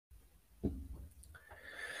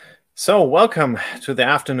So, welcome to the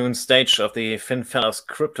afternoon stage of the Finfellas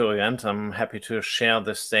crypto event. I'm happy to share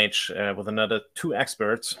this stage with another two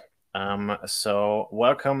experts. So,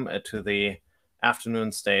 welcome to the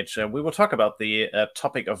afternoon stage. We will talk about the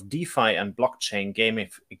topic of DeFi and blockchain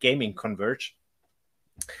gaming Converge.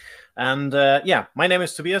 And yeah, my name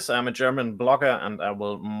is Tobias. I'm a German blogger, and I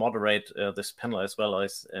will moderate this panel as well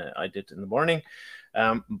as I did in the morning.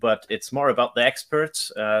 But it's more about the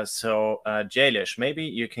experts. So Jailesh, maybe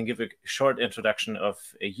you can give a short introduction of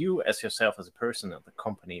you as yourself as a person and the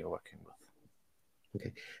company you're working with.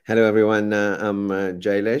 Okay. Hello, everyone. I'm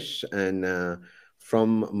Jailesh, and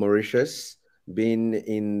from Mauritius. Been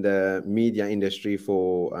in the media industry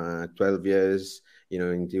for 12 years,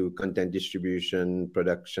 into content distribution,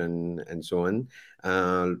 production, and so on.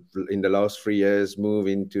 In the last 3 years, moved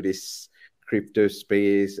into this crypto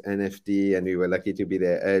space, NFT, and we were lucky to be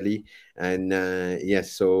there early. And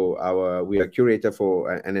yes, so we are curator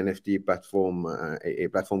for an NFT platform, a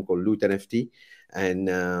platform called Loot NFT. And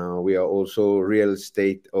we are also real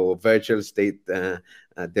estate or virtual state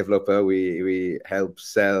developer. We help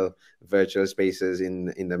sell virtual spaces in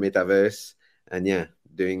the metaverse, and yeah,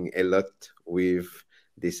 doing a lot with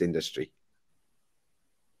this industry.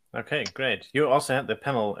 Okay, great. You also had the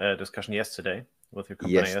panel discussion yesterday with your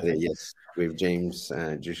company, I think. Yes, with James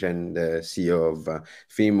Jushen, the CEO of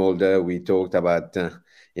Filmolder. We talked about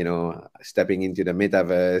stepping into the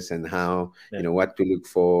metaverse and how what to look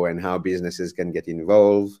for and how businesses can get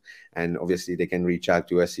involved, and obviously they can reach out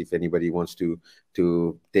to us if anybody wants to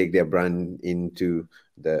take their brand into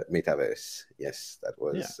the metaverse. Yes, that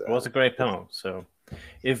was it was a great panel. So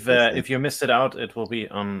if you missed it out, it will be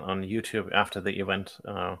on YouTube after the event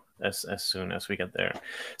as soon as we get there.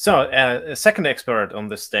 So a second expert on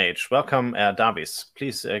this stage. Welcome, Tobias.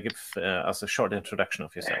 Please give us a short introduction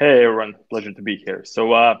of yourself. Hey everyone, pleasure to be here.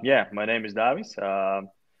 So yeah, my name is Tobias.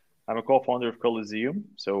 I'm a co-founder of Colizeum.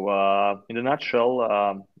 So in a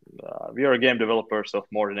nutshell, we are game developers of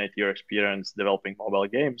more than 8-year experience developing mobile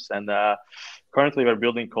games, and currently we're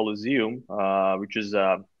building Colizeum, which is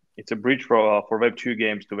it's a bridge for Web2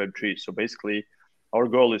 games to Web3. So basically, our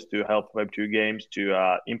goal is to help Web2 games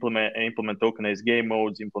to implement tokenized game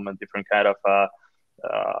modes, implement different kind of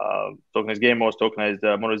tokenized game modes, tokenized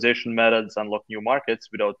monetization methods, unlock new markets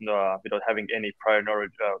without having any prior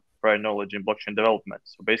knowledge in blockchain development.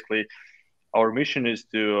 So basically, our mission is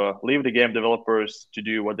to leave the game developers to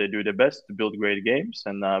do what they do the best, to build great games,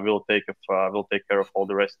 and we'll take care of all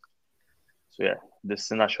the rest. So yeah, this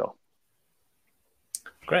is a nutshell.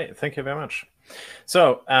 Great, thank you very much.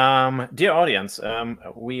 So, dear audience,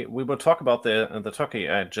 we will talk about the topic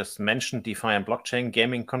I just mentioned, DeFi and blockchain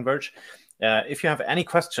gaming Converge. If you have any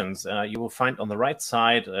questions, you will find on the right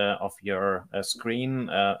side of your screen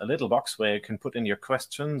a little box where you can put in your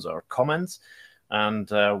questions or comments, and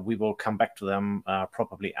we will come back to them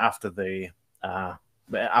probably after the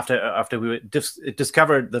after we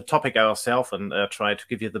discover the topic ourselves and try to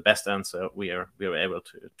give you the best answer we are able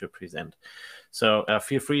to present. So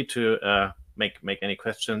feel free to make any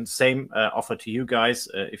questions. Same offer to you guys.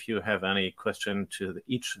 If you have any question to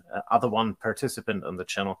each other one participant on the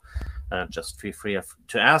channel, just feel free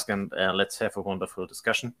to ask, and let's have a wonderful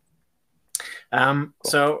discussion. Cool.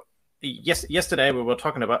 So yesterday we were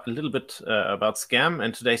talking about a little bit about scam,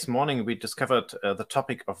 and today's morning we discovered the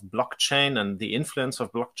topic of blockchain and the influence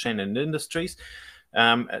of blockchain in industries.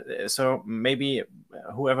 So maybe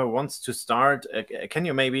whoever wants to start, can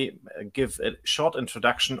you maybe give a short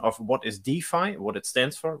introduction of what is DeFi, what it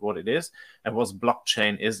stands for, what it is, and what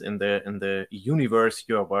blockchain is in the universe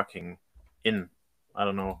you are working in? I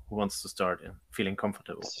don't know who wants to start feeling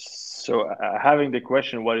comfortable. So having the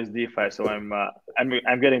question, what is DeFi? So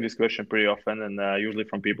I'm getting this question pretty often, and usually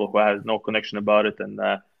from people who have no connection about it. And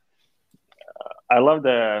I love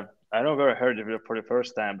I know I heard it for the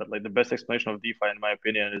first time, but like the best explanation of DeFi, in my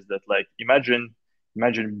opinion, is that like imagine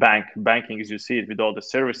banking as you see it, with all the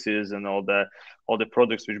services and all the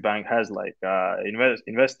products which bank has, like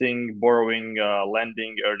investing, borrowing,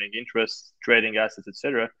 lending, earning interest, trading assets,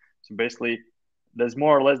 etc. So basically, that's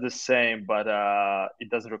more or less the same, but it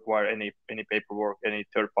doesn't require any paperwork, any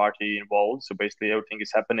third party involved. So basically, everything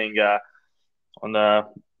is happening on the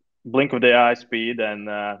blink of the eye speed, and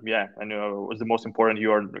yeah, I know what's the most important.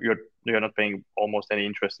 You're not paying almost any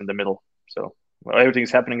interest in the middle. So everything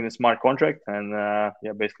is happening in a smart contract, and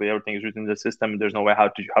yeah, basically everything is written in the system. There's no way how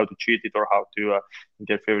to cheat it or how to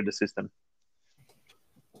interfere with the system.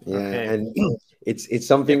 Yeah, okay. And it's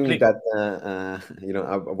something that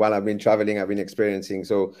while I've been traveling, I've been experiencing.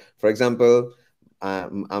 So, for example,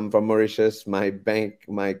 I'm from Mauritius. My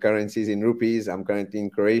currency is in rupees. I'm currently in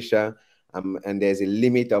Croatia. and there's a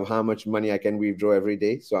limit of how much money I can withdraw every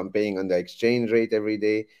day. So I'm paying on the exchange rate every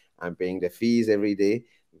day. I'm paying the fees every day.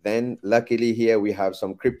 Then luckily here we have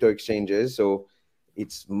some crypto exchanges. So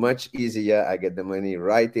it's much easier. I get the money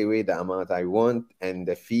right away, the amount I want, and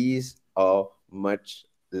the fees are much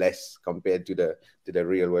less compared to the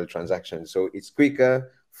real world transaction. So it's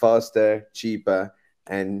quicker, faster, cheaper,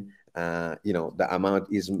 and the amount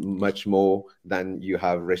is much more than you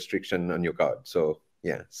have restriction on your card. So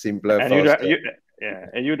yeah, simpler, and faster.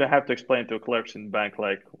 and you don't have to explain to clerks in the bank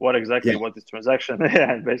like what exactly what this transaction,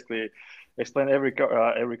 and basically explain every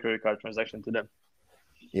credit card transaction to them.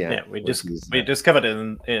 Yeah, we discovered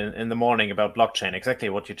in the morning about blockchain exactly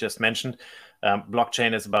what you just mentioned.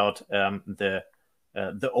 Blockchain is about the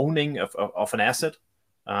owning of an asset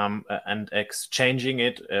and exchanging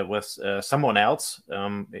it with someone else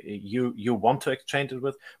you want to exchange it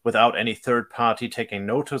with, without any third party taking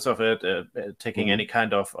notice of it, taking any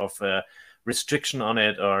kind of restriction on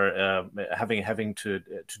it, or having to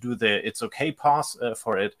do the it's okay pass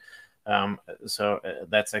for it. So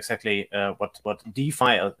that's exactly what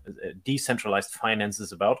DeFi, decentralized finance,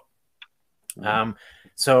 is about.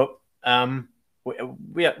 So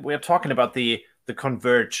we are talking about the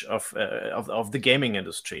converge of the gaming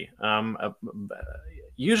industry.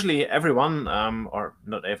 Usually everyone, or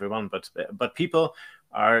not everyone, but people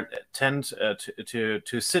tend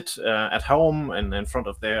to sit at home and in front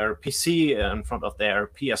of their PC, in front of their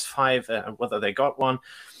PS5, whether they got one,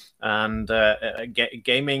 and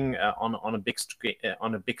gaming on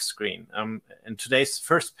a big screen. In today's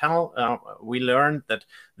first panel, we learned that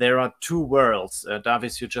there are two worlds.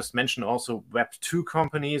 Davis, you just mentioned also Web2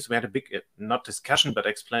 companies. We had a big, not discussion, but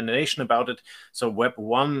explanation about it. So Web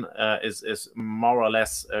 1 is more or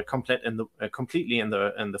less completely in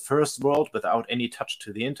the first world without any touch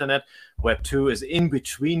to the internet. Web 2 is in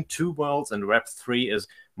between two worlds, and Web 3 is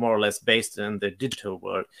more or less based in the digital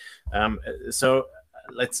world. So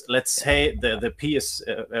let's say the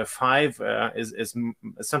PS5 is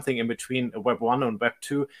something in between Web 1 and Web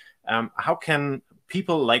 2. How can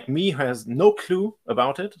people like me, who has no clue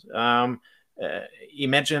about it,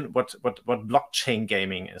 imagine what blockchain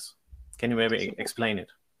gaming is? Can you maybe explain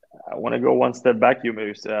it? I want to go one step back. You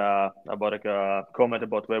maybe about a comment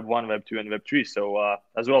about Web 1, Web 2, and Web 3. So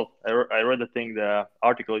as well, I read the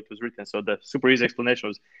article it was written. So the super easy explanation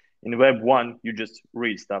was, in Web 1, you just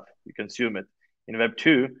read stuff, you consume it. In Web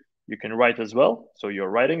 2, you can write as well. So you're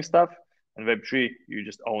writing stuff. And Web 3, you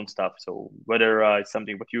just own stuff. So whether it's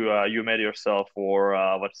something what you made yourself, or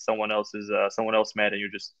what someone else made, and you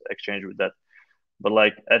just exchange with that. But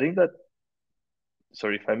like, I think that,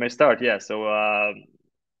 sorry if I may start. Yeah. So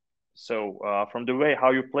from the way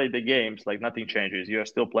how you play the games, like nothing changes. You are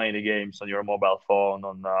still playing the games on your mobile phone,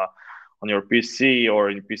 on your PC, or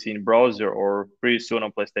in PC in browser, or pretty soon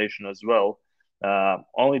on PlayStation as well.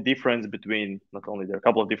 Only difference between, not only there are a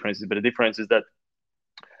couple of differences, but the difference is that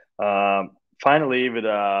finally with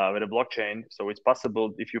a blockchain, so it's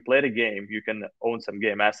possible if you play the game, you can own some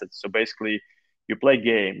game assets. So basically, you play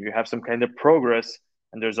game, you have some kind of progress,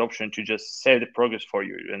 and there's option to just save the progress for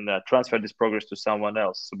you and transfer this progress to someone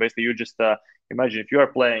else. So basically, you just imagine if you are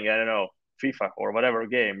playing, I don't know, FIFA or whatever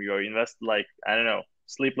game, you invest like, I don't know,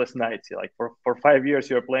 sleepless nights. Like for 5 years,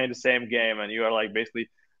 you're playing the same game, and you are like basically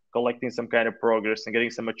collecting some kind of progress and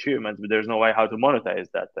getting some achievements, but there's no way how to monetize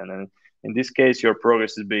that. And then in this case, your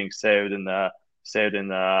progress is being saved in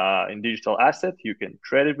digital asset. You can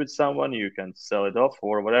trade it with someone, you can sell it off,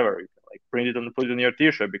 or whatever. You can like print it and put it on your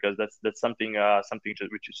T-shirt, because that's something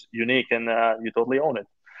which is unique, and you totally own it.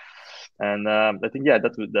 And I think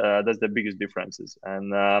that's the biggest differences.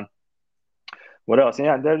 And what else?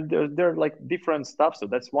 Yeah, there are like different stuff. So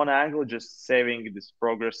that's one angle, just saving this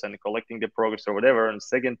progress and collecting the progress or whatever. And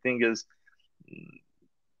second thing is,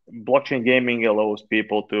 blockchain gaming allows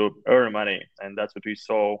people to earn money, and that's what we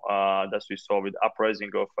saw. With uprising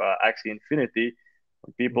of Axie Infinity.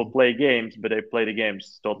 When people play games, but they play the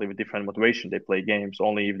games totally with different motivation. They play games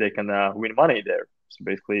only if they can win money there. So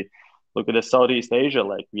basically, look at the Southeast Asia,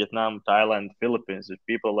 like Vietnam, Thailand, Philippines. If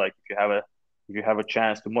people like, if you have a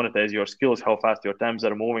chance to monetize your skills, how fast your times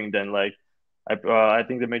are moving, then like I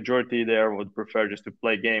think the majority there would prefer just to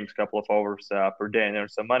play games a couple of hours per day and earn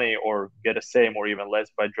some money, or get the same or even less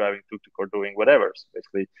by driving tuk-tuk or doing whatever. So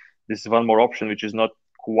basically, this is one more option which is not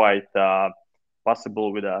quite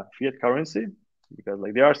possible with a fiat currency, because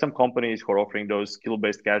like there are some companies who are offering those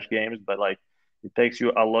skill-based cash games, but like it takes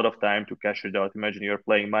you a lot of time to cash it out. Imagine you're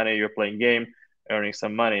playing game, earning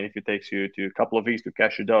some money, and if it takes you to a couple of weeks to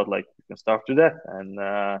cash it out, like you can starve to death. And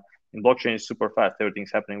in blockchain, it's super fast.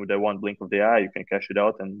 Everything's happening with the one blink of the eye. You can cash it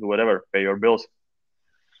out and do whatever, pay your bills.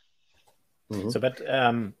 So, but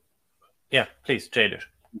Yeah, please, Jailesh.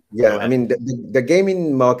 Yeah, I mean, the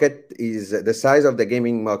gaming market is the size of the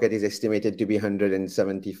gaming market is estimated to be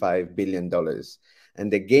 $175 billion.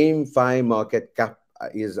 And the GameFi market cap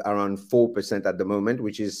is around 4% at the moment,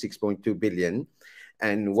 which is 6.2 billion.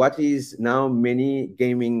 And what is now many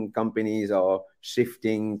gaming companies are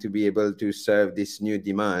shifting to be able to serve this new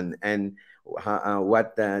demand. And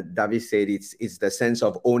what David said, it's the sense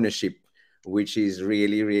of ownership, which is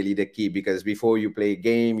really, really the key, because before you play a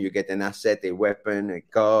game, you get an asset, a weapon, a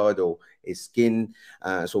card, or a skin.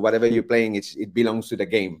 So whatever you're playing, it belongs to the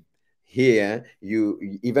game. Here,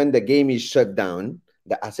 even the game is shut down,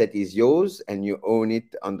 the asset is yours and you own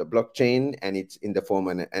it on the blockchain, and it's in the form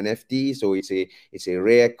of an NFT. So it's a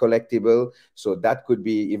rare collectible. So that could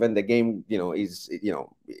be, even the game, is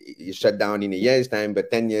shut down in a year's time, but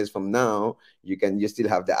 10 years from now, you still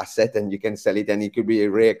have the asset and you can sell it, and it could be a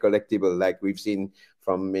rare collectible like we've seen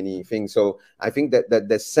from many things. So I think that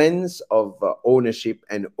the sense of ownership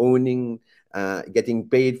and owning, getting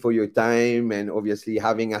paid for your time, and obviously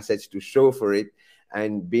having assets to show for it,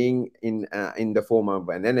 and being in the form of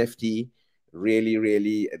an NFT, really,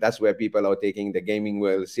 really, that's where people are taking the gaming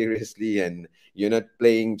world seriously. And you're not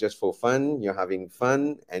playing just for fun, you're having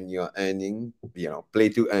fun, and you're earning, play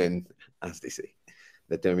to earn, as they say,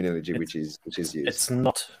 the terminology which is used. It's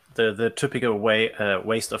not the typical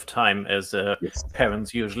waste of time, as Yes.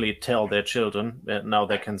 parents usually tell their children. Now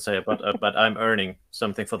they can say, but I'm earning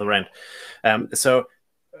something for the rent.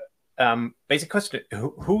 Basic question: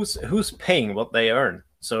 who's paying what they earn?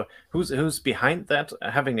 So who's behind that,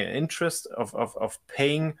 having an interest of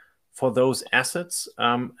paying for those assets,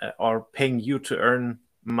 or paying you to earn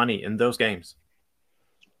money in those games?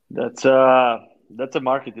 That's a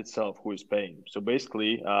market itself who is paying. So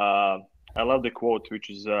basically, I love the quote, which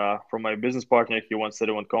is from my business partner. He once said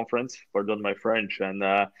at one conference, pardon my French, and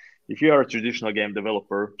if you are a traditional game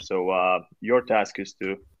developer, so your task is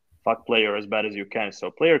to fuck player as bad as you can.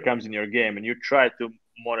 So player comes in your game and you try to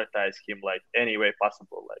monetize him like any way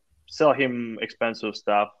possible, like sell him expensive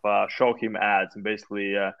stuff, show him ads, and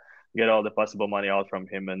basically get all the possible money out from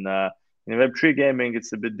him. And in Web3 gaming,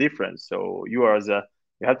 it's a bit different. So you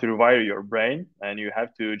have to rewire your brain, and you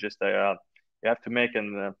have to just you have to make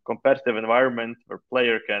a competitive environment where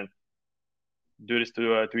player can do this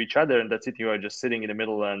to each other, and that's it. You are just sitting in the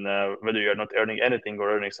middle, and whether you're not earning anything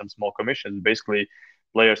or earning some small commissions, basically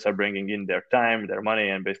players are bringing in their time, their money,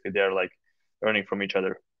 and basically they're like earning from each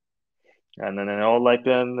other. And then all like,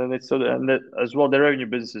 and then it's as well, the revenue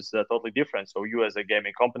business is totally different. So you as a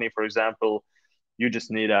gaming company, for example, you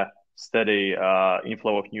just need a steady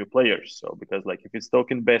inflow of new players. So because like if it's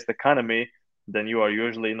token based economy, then you are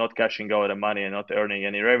usually not cashing out the money and not earning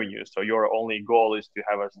any revenue. So your only goal is to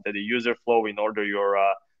have a steady user flow in order your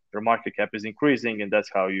market cap is increasing, and that's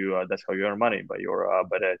how you earn money by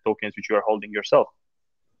the tokens which you are holding yourself.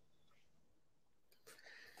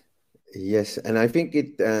 Yes, and I think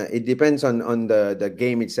it depends on the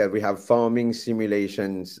game itself. We have farming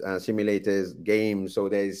simulations, simulators, games. So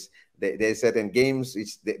there's certain games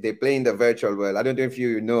they play in the virtual world. I don't know if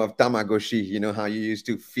you know of Tamagotchi. You know how you used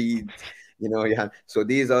to feed. So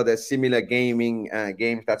these are the similar gaming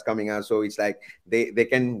games that's coming out. So it's like they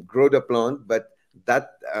can grow the plant, but that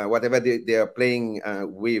whatever they are playing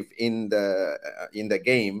with in the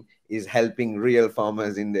game is helping real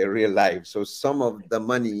farmers in their real life. So some of the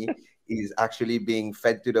money is actually being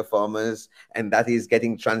fed to the farmers, and that is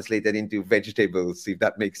getting translated into vegetables, if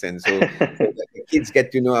that makes sense. So the kids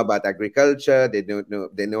get to know about agriculture. They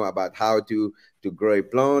know about how to grow a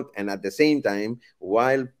plant, and at the same time,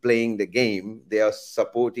 while playing the game, they are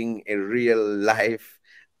supporting a real life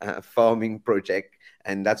farming project.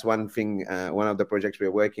 And that's one thing, one of the projects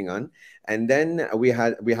we're working on. And then we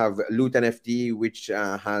have Loot NFT, which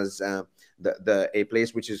has a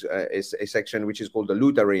place which is a section which is called the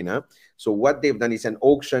Loot Arena. So what they've done is an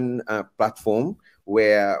auction platform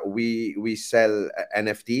where we sell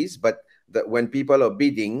NFTs, but when people are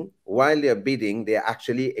bidding, while they're bidding, they're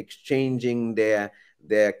actually exchanging their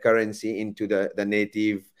currency into the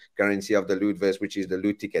native currency of the Lootverse, which is the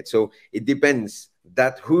Loot ticket. So it depends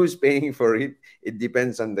that who's paying for it. It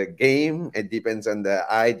depends on the game. It depends on the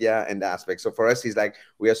idea and the aspect. So for us, it's like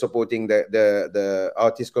we are supporting the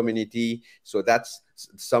artist community. So that's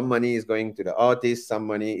some money is going to the artist, some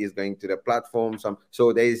money is going to the platform.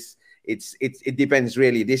 So it depends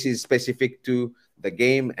really. This is specific to the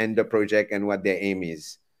game and the project and what their aim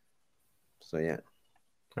is. So yeah.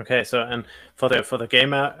 Okay, so and for the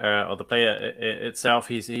gamer or the player itself,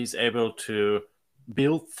 he's able to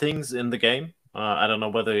build things in the game. I don't know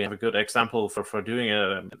whether you have a good example for doing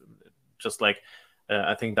it, just like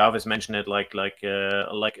I think Davis mentioned it, like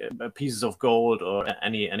pieces of gold or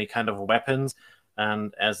any kind of weapons.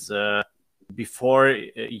 And as before,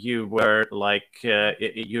 you were like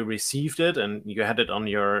you received it and you had it on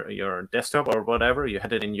your desktop or whatever. You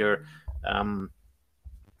had it in your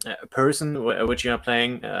person which you are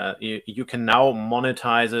playing. You can now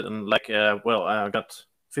monetize it and like, well, I got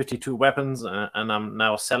 52 weapons and I'm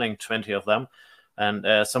now selling 20 of them.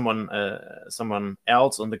 And someone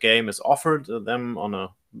else on the game is offered them on a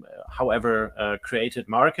however created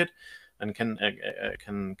market, and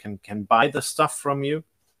can buy the stuff from you.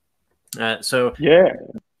 So yeah,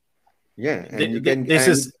 and you can this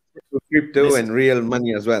is crypto and real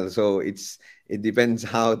money as well. So it depends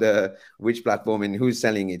which platform and who's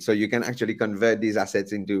selling it. So you can actually convert these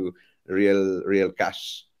assets into real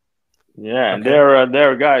cash. Yeah, and there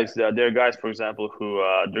are guys, for example, who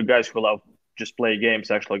there are guys who love just play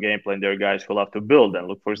games, actual gameplay, and there are guys who love to build. And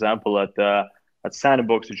look, for example, at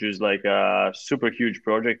Sandbox, which is like a super huge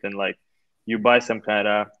project, and like you buy some kind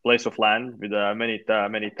of place of land with many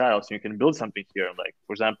tiles, and you can build something here. And like,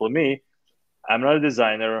 for example, me, I'm not a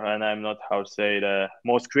designer, and I'm not, how to say, the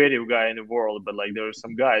most creative guy in the world, but like there are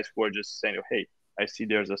some guys who are just saying, hey, I see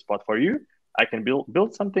there's a spot for you. I can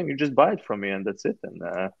build something. You just buy it from me, and that's it. And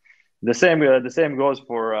the same goes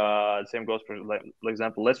for like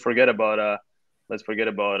example. Let's forget about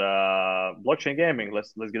blockchain gaming.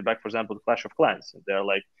 Let's get back, for example, to Clash of Clans. They're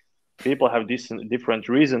like, people have different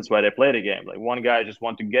reasons why they play the game. Like one guy just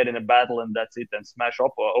want to get in a battle and that's it, and smash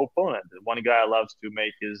up an opponent. One guy loves to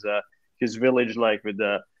make his village like with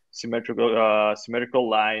the symmetrical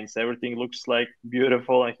lines. Everything looks like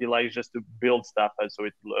beautiful, and he likes just to build stuff, and so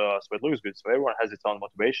it looks good. So everyone has its own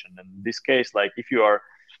motivation. And in this case, like if you are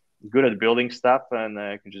good at building stuff and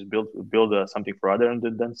can just build something for other and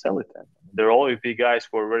then sell it. And there will always be guys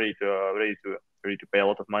who are ready to pay a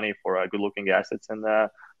lot of money for good looking assets and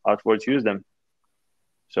afterwards use them.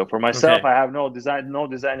 So for myself, I have no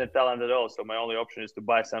designer talent at all. So my only option is to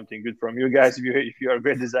buy something good from you guys if you are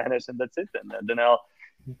great designers, and that's it. And then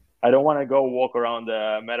I don't want to go walk around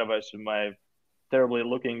the metaverse with my terribly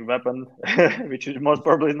looking weapon, which is most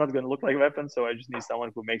probably not going to look like a weapon. So I just need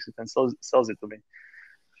someone who makes it and sells it to me.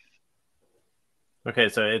 Okay,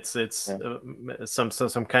 so it's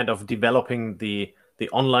some kind of developing the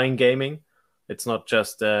online gaming. It's not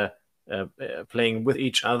just playing with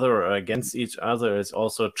each other or against each other. It's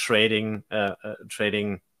also trading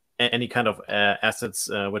any kind of assets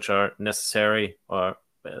which are necessary, or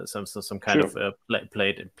some kind of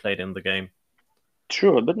played in the game.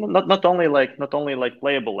 True, but not only like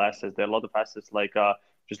playable assets. There are a lot of assets like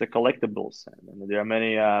just the collectibles, and there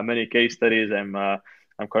are many case studies.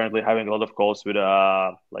 I'm currently having a lot of calls with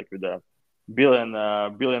the billion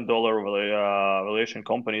dollar valuation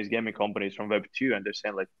companies, gaming companies from Web2, and they're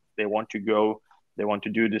saying like they want to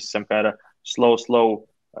do this some kind of slow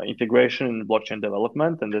integration in blockchain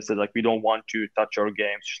development, and they said like we don't want to touch our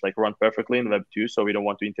games just like run perfectly in Web2, so we don't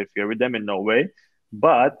want to interfere with them in no way,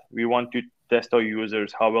 but we want to test our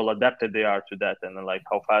users how well adapted they are to that, and then, like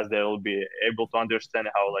how fast they'll be able to understand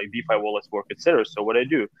how like DeFi wallets work, etc. So what I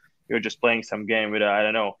do, you're just playing some game with I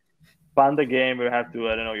don't know, Panda game. You have to,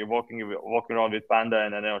 I don't know, you're walking around with Panda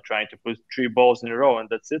and I don't know, trying to put 3 balls in a row, and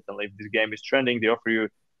that's it. And like, if this game is trending, they offer you,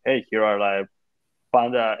 hey, here are like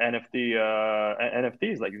Panda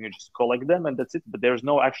NFTs, like you can just collect them and that's it. But there's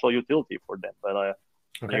no actual utility for them. But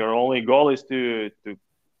your only goal is to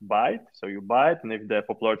buy it. So you buy it, and if the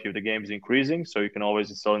popularity of the game is increasing, so you can always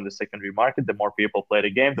install in the secondary market. The more people play the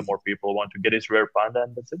game, the more people want to get this rare Panda,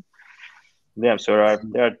 and that's it. Yeah, so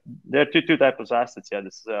there are two types of assets. Yeah,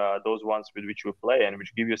 this those ones with which you play and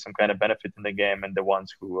which give you some kind of benefit in the game, and the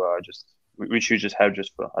ones who which you just have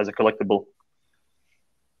just as a collectible.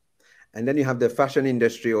 And then you have the fashion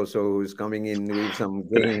industry also, who's coming in with some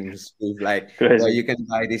games with like Crazy. where you can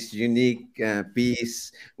buy this unique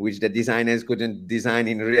piece which the designers couldn't design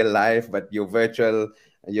in real life, but your virtual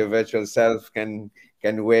self can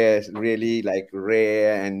wear really like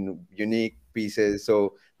rare and unique pieces.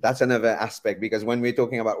 So that's another aspect, because when we're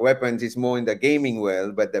talking about weapons, it's more in the gaming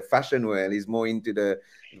world, but the fashion world is more into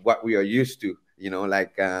what we are used to. You know,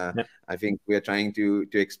 like I think we are trying to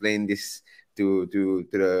explain this to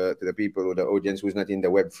the people or the audience who's not in the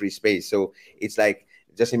Web3 space. So it's like,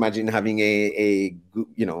 just imagine having a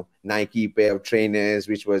Nike pair of trainers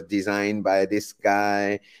which was designed by this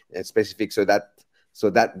guy, specific, so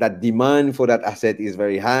that demand for that asset is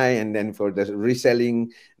very high, and then for the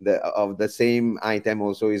reselling of the same item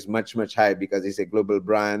also is much higher, because it's a global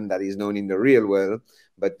brand that is known in the real world.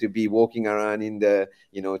 But to be walking around in the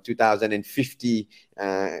 2050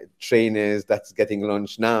 trainers that's getting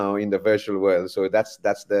launched now in the virtual world, so that's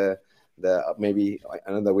the maybe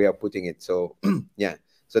another way of putting it. So yeah.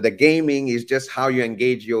 So the gaming is just how you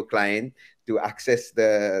engage your client to access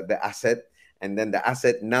the asset, and then the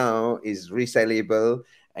asset now is resellable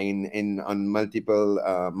in on multiple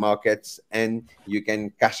markets, and you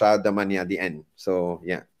can cash out the money at the end. So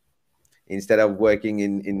yeah, instead of working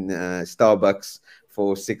in Starbucks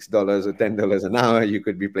for $6 or $10 an hour, you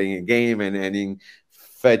could be playing a game and earning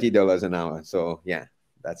 $30 an hour. So yeah,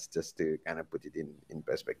 that's just to kind of put it in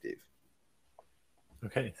perspective.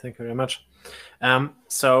 Okay, thank you very much.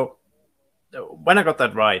 So when I got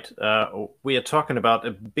that right, we are talking about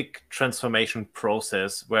a big transformation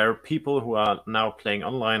process where people who are now playing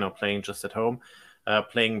online or playing just at home,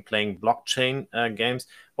 playing blockchain games.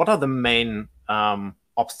 What are the main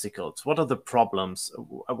obstacles? What are the problems?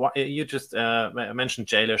 You just mentioned,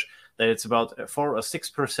 Jailesh, that it's about 4 or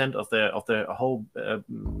 6% of the whole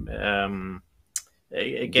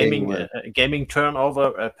gaming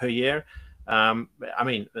turnover per year. I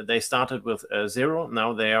mean, they started with 0.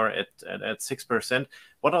 Now they are at 6%.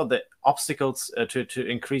 What are the obstacles to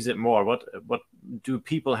increase it more? What do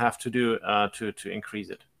people have to do to increase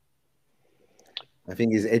it? I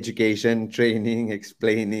think it's education, training,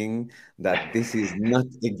 explaining that this is not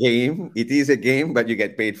a game. It is a game, but you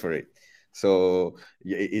get paid for it. So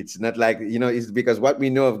it's not like, it's because what we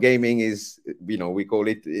know of gaming is, we call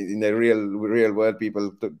it in the real world,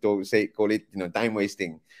 people call it, time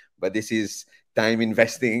wasting. But this is time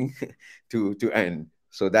investing to earn.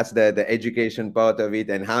 So that's the education part of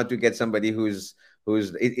it, and how to get somebody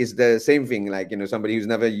it's the same thing, like, somebody who's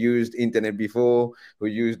never used internet before, who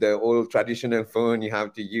used the old traditional phone. You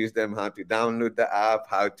have to use them, how to download the app,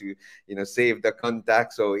 how to, save the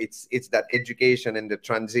contact. So it's that education and the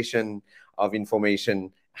transition of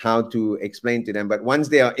information, how to explain to them. But once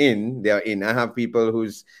they are in, I have people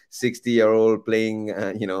who's 60-year-old playing,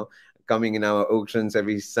 coming in our auctions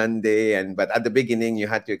every Sunday. But at the beginning, you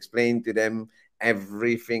had to explain to them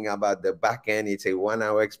everything about the back end. It's a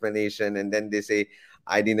 1-hour explanation, and then they say,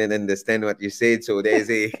 I didn't understand what you said. So there's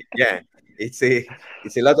it's a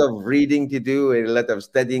lot of reading to do, a lot of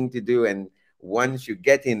studying to do. And once you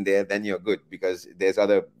get in there, then you're good, because there's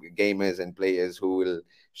other gamers and players who will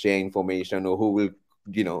share information, or who will,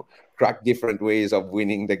 crack different ways of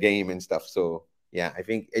winning the game and stuff. So yeah, I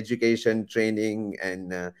think education, training,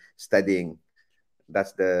 and studying,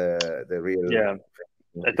 that's the real. Yeah,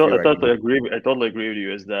 I totally agree. I totally agree with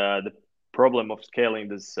you. Is the problem of scaling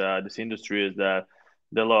this industry is that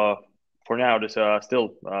the law for now there's still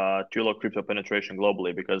too low crypto penetration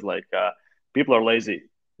globally, because people are lazy.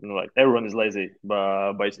 Like everyone is lazy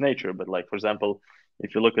by its nature. But like, for example,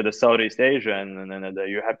 if you look at the Southeast Asia, and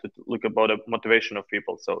you have to look about the motivation of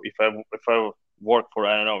people. So if I work for,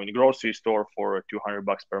 I don't know, in a grocery store for $200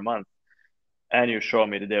 per month, and you show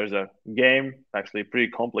me that there's a game, actually a pretty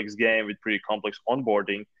complex game with pretty complex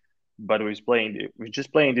onboarding, but we're just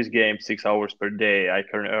playing this game 6 hours per day, I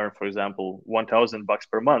can earn, for example, $1,000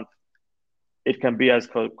 per month. It can be as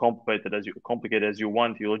complicated as you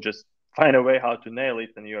want. You'll just find a way how to nail it,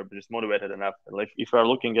 and you're just motivated enough. Like if you're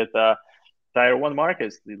looking at tier 1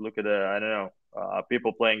 markets, you look at I don't know,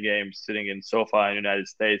 people playing games sitting in sofa in the United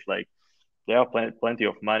States, like they have plenty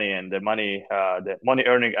of money, and the money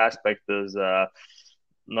earning aspect is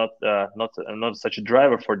not such a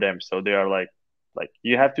driver for them. So they are like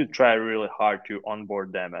you have to try really hard to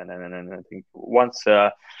onboard them, and I think once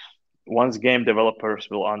game developers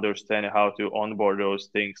will understand how to onboard those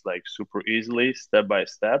things like super easily, step by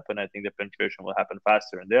step, and I think the penetration will happen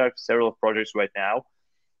faster. And there are several projects right now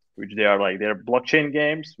which they're blockchain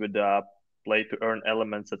games with play to earn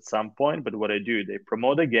elements at some point. But what they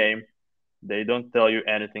promote a game. They don't tell you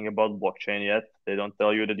anything about blockchain yet. They don't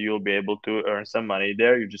tell you that you'll be able to earn some money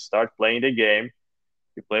there. You just start playing the game.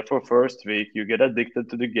 You play for first week. You get addicted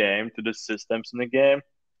to the game, to the systems in the game,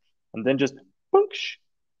 and then just punch.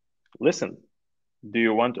 Listen, do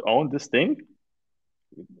you want to own this thing?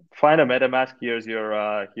 Find a MetaMask. Here's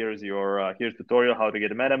tutorial how to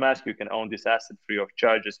get a MetaMask. You can own this asset free of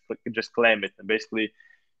charge. Just claim it, and basically,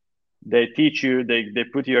 they teach you, they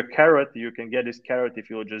put you a carrot. You can get this carrot if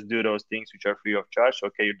you'll just do those things which are free of charge.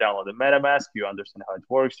 Okay, you download the MetaMask, you understand how it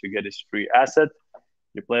works, you get this free asset,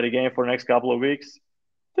 you play the game for the next couple of weeks.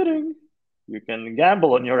 Ta-ding! You can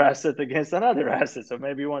gamble on your asset against another asset. So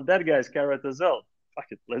maybe you want that guy's carrot as well. Fuck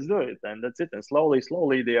it, let's do it. And that's it. And slowly,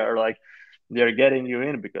 they're getting you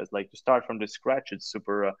in, because to start from the scratch, it's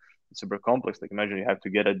super complex. Like imagine you have to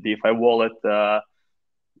get a DeFi wallet.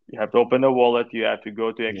 You have to open a wallet. You have to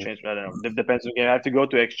go to exchange. I don't know. It depends on the game. You have to go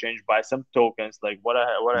to exchange, buy some tokens. Like what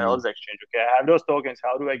the hell is exchange? Okay, I have those tokens.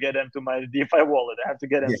 How do I get them to my DeFi wallet? I have to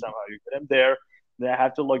get them somehow. You get them there. Then I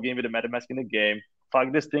have to log in with the MetaMask in the game.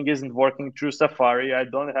 fuck, this thing isn't working through Safari. I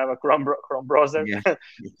don't have a Chrome browser. Yeah.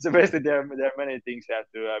 So basically, there are many things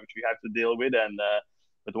which we have to deal with, and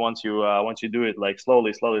but once you do it like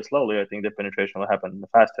slowly, I think the penetration will happen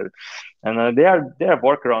faster. And there are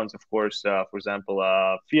workarounds, of course. For example,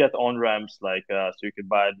 fiat on ramps, like so you could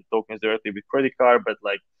buy the tokens directly with credit card, but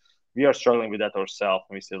like we are struggling with that ourselves.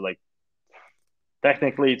 We say like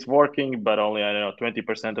technically it's working, but only, I don't know,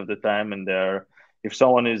 20% of the time. And if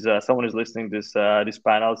someone is listening this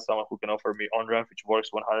panel, someone who can offer me on ramp which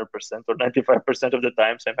works 100% or 95% of the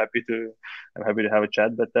time, so I'm happy to have a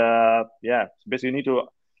chat. But yeah, so basically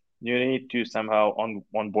you need to somehow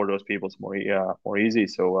onboard those people more easy.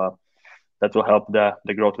 So that will help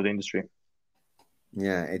the growth of the industry.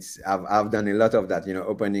 Yeah, I've done a lot of that,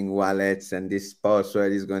 opening wallets, and this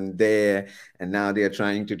password is going there, and now they're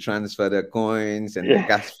trying to transfer the coins, and the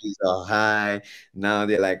gas fees are high. Now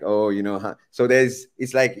they're like, oh, so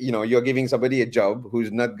it's like, you're giving somebody a job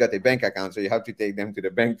who's not got a bank account, so you have to take them to the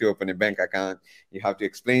bank to open a bank account. You have to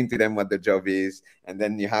explain to them what the job is, and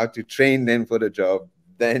then you have to train them for the job.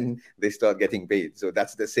 Then they start getting paid. So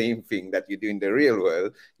that's the same thing that you do in the real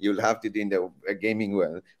world. You'll have to do in the gaming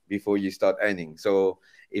world before you start earning. So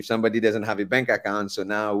if somebody doesn't have a bank account, so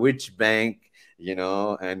now which bank,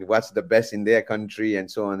 and what's the best in their country,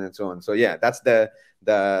 and so on and so on. So yeah, that's the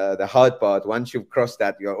hard part. Once you've crossed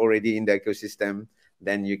that, you're already in the ecosystem.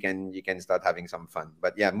 Then you can start having some fun.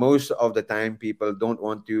 But yeah, most of the time people don't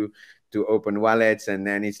want to open wallets, and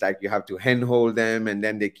then it's like you have to handhold them, and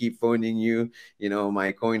then they keep phoning you.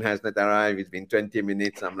 My coin has not arrived. It's been 20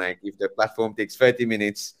 minutes. I'm like, if the platform takes 30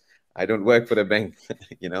 minutes, I don't work for the bank.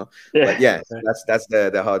 But yeah, that's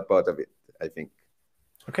the hard part of it, I think.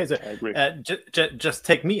 Okay, so just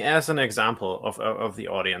take me as an example of the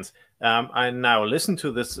audience. I now listen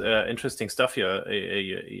to this interesting stuff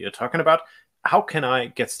you're talking about. How can I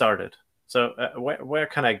get started? So where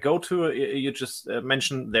can I go to? You just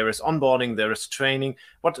mentioned there is onboarding, there is training.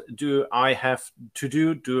 What do I have to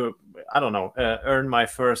do? I don't know, earn my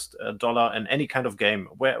first dollar in any kind of game?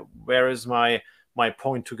 Where is my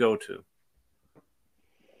point to go to?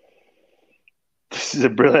 This is a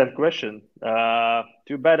brilliant question.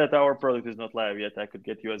 Too bad that our product is not live yet. I could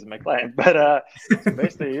get you as my client, but so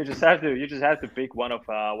basically, you just have to pick one of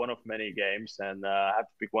many games, and have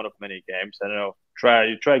to pick one of many games. I don't know.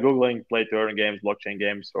 Try googling play to earn games, blockchain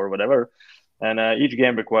games, or whatever. And each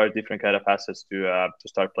game requires different kind of assets to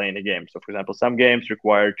start playing the game. So, for example, some games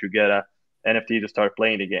require to get a NFT to start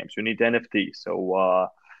playing the game. So you need NFT. So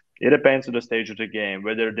it depends on the stage of the game,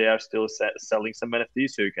 whether they are still selling some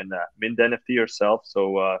NFTs, so you can mint the NFT yourself.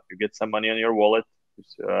 So you get some money on your wallet.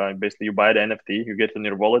 Basically, you buy the NFT, you get on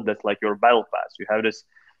your wallet. That's like your battle pass. You have this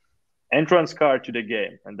entrance card to the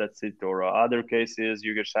game, and that's it. Or other cases,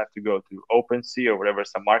 you just have to go to OpenSea or whatever,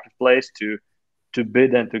 some marketplace to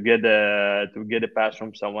bid and to get a pass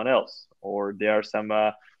from someone else. Or there are some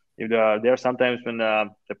there are sometimes when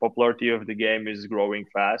the popularity of the game is growing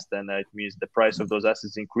fast, and it means the price of those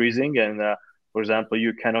assets increasing. And for example,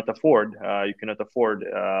 you cannot afford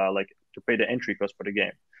like to pay the entry cost for the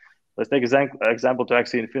game. Let's take example to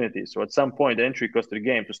Axie Infinity. So at some point, the entry cost of the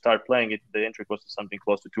game to start playing it, the entry cost is something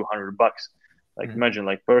close to $200. Like imagine,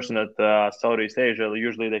 like person at Southeast Asia,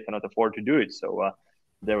 usually they cannot afford to do it. So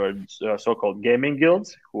there were so-called gaming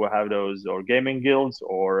guilds who have those, or gaming guilds,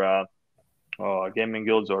 or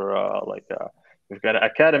we've got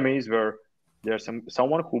academies where there's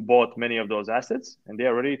someone who bought many of those assets, and they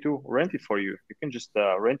are ready to rent it for you. You can just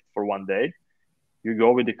rent it for one day. You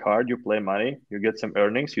go with the card, you play money, you get some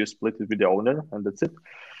earnings, you split it with the owner, and that's it.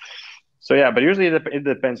 So yeah, but usually it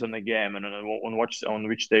depends on the game and on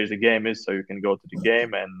which stage the game is. So you can go to the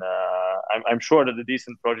game, and I'm sure that the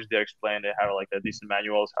decent projects they explain, they have like a decent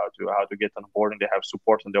manuals how to get on board, and they have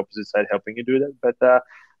support on the opposite side helping you do that. But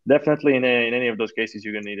definitely in any of those cases,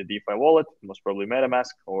 you're gonna need a DeFi wallet, most probably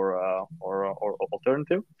MetaMask or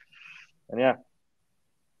alternative. And yeah,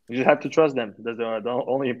 you just have to trust them. That's the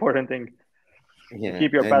only important thing. Yeah,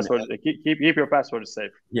 keep your password. Keep your password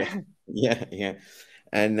safe. Yeah.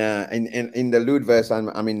 And in the Lootverse,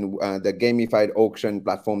 the gamified auction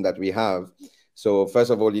platform that we have. So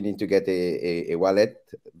first of all, you need to get a wallet.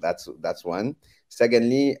 That's one.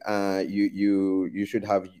 Secondly, you should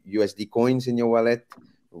have USD coins in your wallet,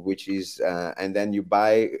 which is and then you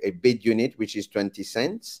buy a bid unit, which is 20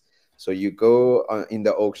 cents. So you go in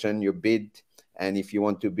the auction, you bid, and if you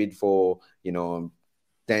want to bid for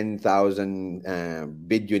 10,000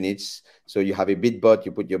 bid units. So you have a bid bot,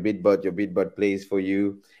 you put your bid bot plays for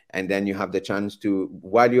you. and then you have the chance to,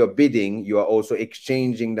 while you're bidding, you are also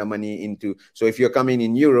exchanging the money into, so if you're coming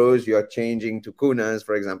in euros, you're changing to kunas,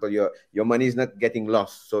 for example, your money is not getting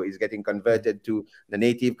lost, so it's getting converted to the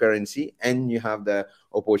native currency, and you have the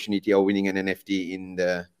opportunity of winning an NFT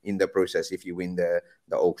in the process if you win the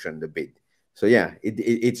auction, the bid. So yeah,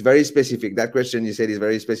 it's very specific. That question you said is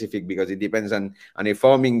very specific because it depends on a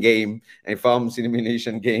farming game, a farm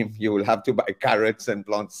simulation game. You will have to buy carrots and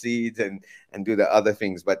plant seeds and do the other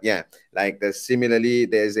things. But yeah, like similarly,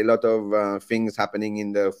 there's a lot of things happening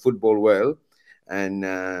in the football world, and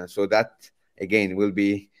so that again will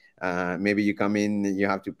be maybe you come in, you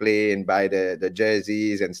have to play and buy the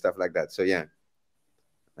jerseys and stuff like that. So yeah.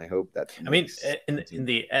 I hope that. I mean, in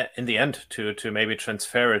the end, to maybe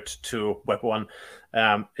transfer it to Web1,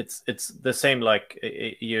 it's the same. Like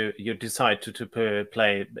you decide to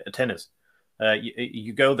play tennis.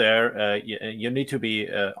 You go there. You need to be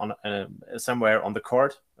on somewhere on the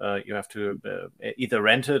court. You have to either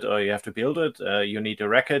rent it or you have to build it. You need a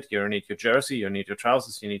racket. You need your jersey. You need your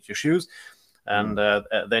trousers. You need your shoes, and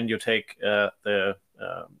then you take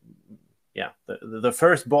the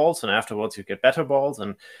first balls, and afterwards you get better balls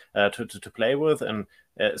and to play with, and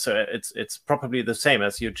so it's probably the same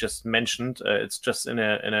as you just mentioned. It's just in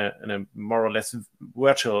a more or less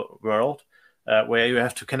virtual world where you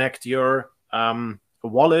have to connect your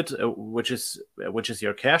wallet, which is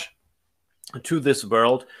your cash, to this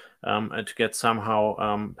world to get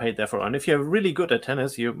somehow paid therefore. And if you're really good at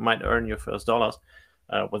tennis, you might earn your first dollars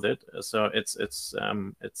with it. So it's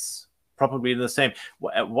probably the same.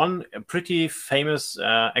 One pretty famous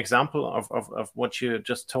example of what you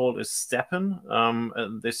just told is Steppen.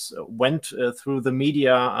 This went through the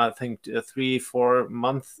media, I think, 3-4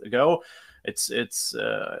 months ago. It's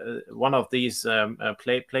one of these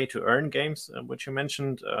play to earn games, which you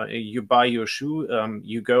mentioned. You buy your shoe,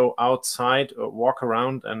 you go outside, walk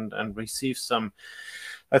around, and receive some.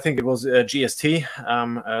 I think it was GST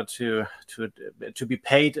to be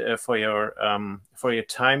paid for your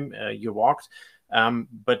time you walked.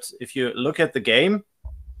 But if you look at the game,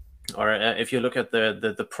 or if you look at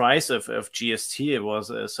the price of GST, it was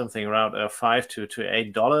something around $5 to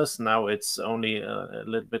 $8. Now it's only a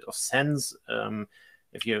little bit of cents.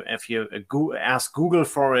 If you ask Google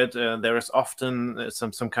for it, there is often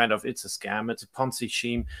some kind of, it's a scam, it's a Ponzi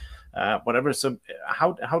scheme. Whatever. So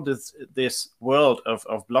how does this world of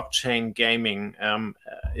blockchain gaming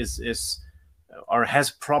is or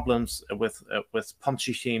has problems with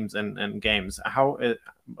Ponzi schemes and games? How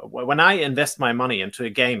when I invest my money into a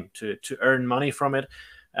game to earn money from it,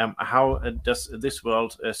 how does this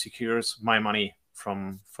world secures my money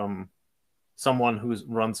from someone who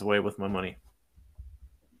runs away with my money?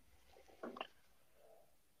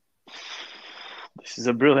 This is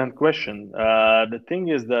a brilliant question. The thing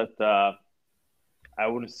is that I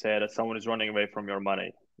wouldn't say that someone is running away from your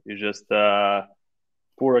money. You just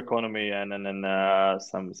poor economy and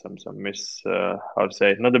some how to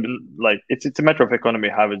say, not like it's a matter of economy,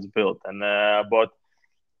 how it's built, and but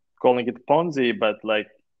calling it Ponzi, but like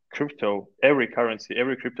crypto, every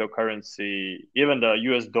cryptocurrency, even the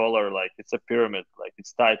US dollar, like it's a pyramid, like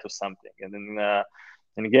it's tied to something, and then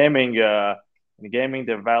in gaming. In gaming,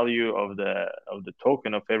 the value of the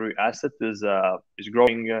token of every asset is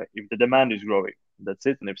growing if the demand is growing. That's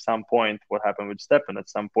it. And if some point, what happened with Steppen? At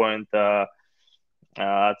some point, the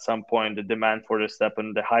demand for the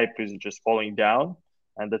Steppen, the hype is just falling down,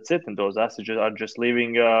 and that's it. And those assets are just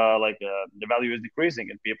leaving. The value is decreasing,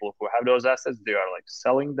 and people who have those assets, they are like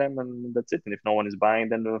selling them, and that's it. And if no one is buying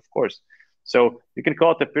them, then of course. So you can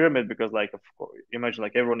call it a pyramid because, like, of course, imagine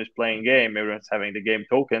like everyone is playing game, everyone's having the game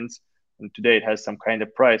tokens. And today it has some kind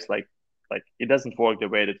of price, like it doesn't work the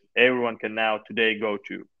way that everyone can now today go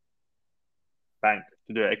to bank,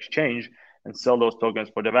 to the exchange, and sell those tokens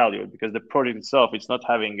for the value, because the project itself, it's not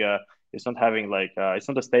a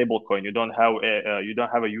stable coin. You don't have a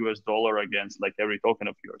US dollar against like every token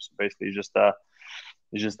of yours. Basically, it's just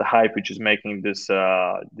a hype which is making this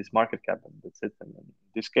market cap, and that's it. And in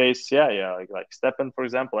this case, like Steppen, for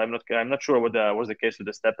example, I'm not sure what was the case with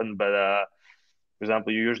the Steppen, but for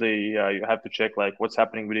example, you usually you have to check like what's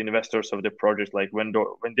happening with the investors of the project, like when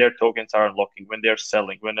their tokens are unlocking, when they're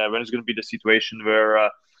selling, when it's going to be the situation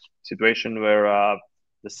where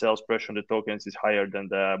the sales pressure on the tokens is higher than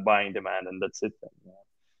the buying demand, and that's it.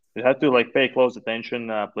 You have to like pay close attention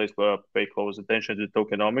to the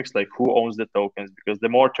tokenomics, like who owns the tokens, because the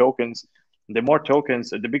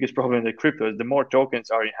biggest problem in the crypto is the more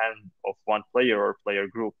tokens are in hand of one player or player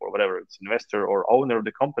group or whatever, it's investor or owner of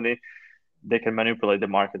the company, they can manipulate the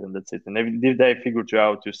market, and that's it. And if they figure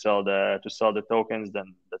out to sell the tokens,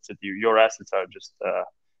 then that's it. Your assets are just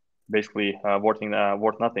basically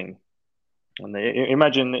worth nothing. And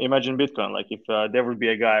imagine Bitcoin. Like if there would be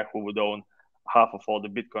a guy who would own half of all the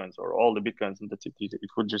Bitcoins or all the Bitcoins, and that's it.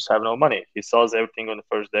 It would just have no money. He sells everything on the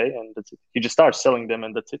first day, and that's it. He just starts selling them,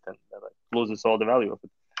 and that's it, and like, loses all the value of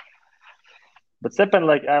it. But Stepan,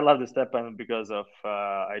 like I love the Stepan because of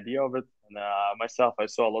idea of it. And myself, I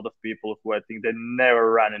saw a lot of people who I think they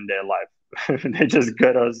never ran in their life. They just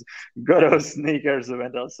got those sneakers and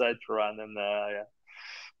went outside to run, and yeah,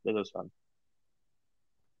 that was fun.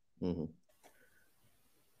 Mm-hmm.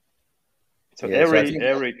 So yeah,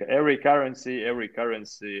 every currency and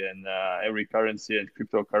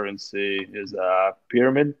cryptocurrency is a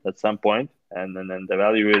pyramid at some point, and then the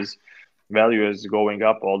value is going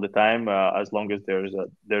up all the time as long as there's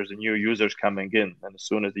a new users coming in, and as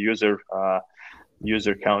soon as the user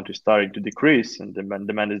count is starting to decrease and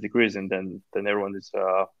demand is decreasing, then everyone is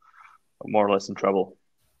more or less in trouble.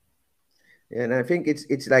 And I think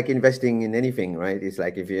it's like investing in anything, right? It's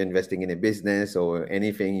like if you're investing in a business or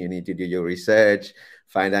anything, you need to do your research,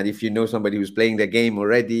 find out if you know somebody who's playing the game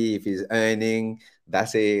already, if he's earning.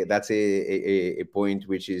 That's a point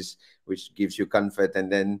which gives you comfort,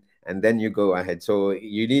 and then you go ahead. So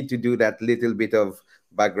you need to do that little bit of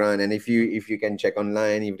background, and if you can check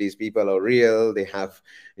online if these people are real, they have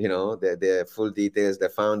the full details, the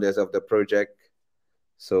founders of the project.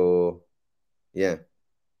 So yeah.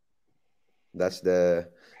 That's the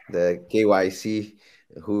KYC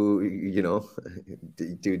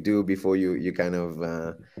to do before you kind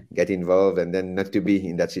of get involved, and then not to be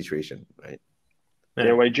in that situation, right? Yeah.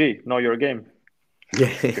 KYG, know your game.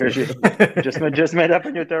 Yeah. just made up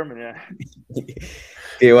a new term, yeah.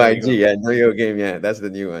 KYG, yeah, know your game, yeah, that's the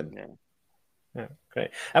new one. Yeah,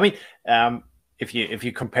 great. I mean, if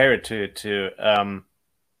you compare it to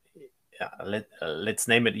let's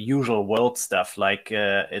name it usual world stuff, like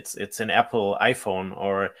it's an Apple iPhone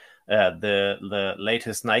or the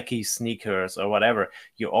latest Nike sneakers or whatever,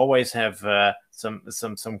 you always have some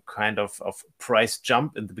kind of price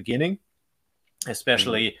jump in the beginning,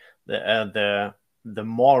 especially the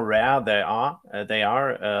more rare they are,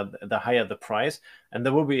 the higher the price, and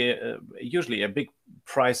there will be usually a big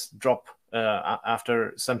price drop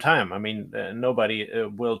after some time. I mean, nobody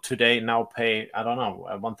will today now pay, I don't know,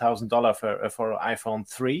 $1,000 for iPhone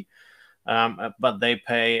 3, but they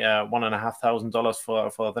pay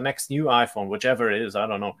 $1,500 for the next new iPhone, whichever it is. I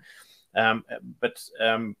don't know. But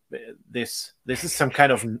this is some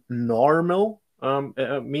kind of normal.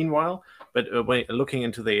 Meanwhile, but when looking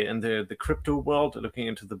into the crypto world, looking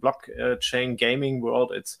into the blockchain gaming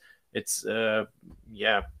world, it's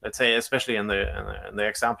yeah, let's say, especially in the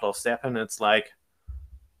example of Stepan, it's like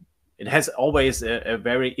it has always a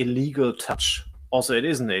very illegal touch. Also, it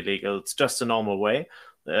isn't illegal; it's just a normal way.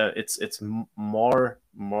 It's more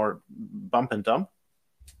bump and dump,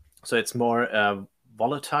 so it's more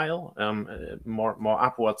volatile, more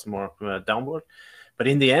upwards, more downward. But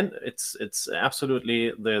in the end, it's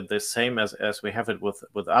absolutely the same as we have it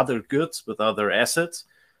with other goods, with other assets,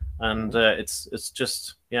 and it's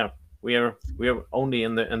just, yeah, we are only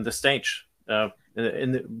in the stage,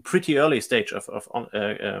 in the pretty early stage of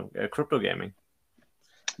crypto gaming.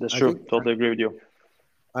 That's true. Totally agree with you.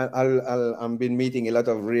 I've been meeting a lot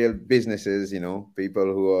of real businesses, people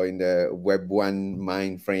who are in the Web 1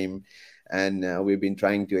 mind frame. And we've been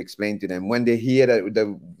trying to explain to them, when they hear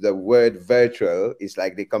the word virtual, it's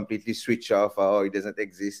like they completely switch off. Oh, it doesn't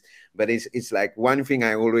exist. But it's like one thing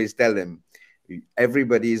I always tell them: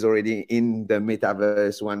 everybody is already in the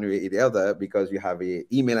metaverse one way or the other, because you have an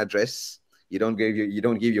email address. You don't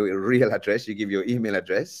give your real address. You give your email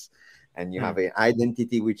address, and you have an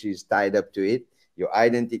identity which is tied up to it. Your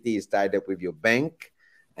identity is tied up with your bank.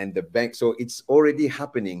 And the bank, so it's already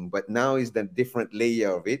happening, but now is the different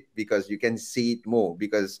layer of it, because you can see it more.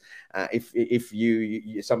 Because if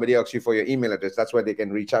somebody asks you for your email address, that's why they can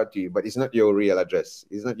reach out to you, but it's not your real address,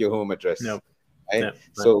 it's not your home address. No. Right? Yeah,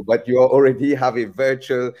 so, but you already have a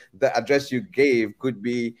virtual. The address you gave could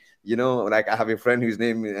be, like I have a friend whose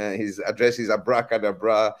name, his address is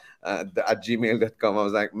abracadabra at gmail.com. I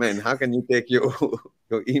was like, man, how can you take your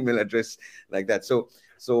email address like that? So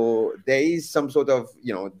there is some sort of,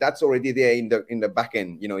 that's already there in the back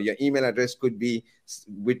end. Your email address could be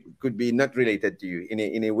not related to you.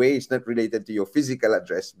 In a way, it's not related to your physical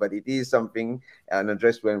address, but it is something, an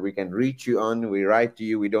address where we can reach you on. We write to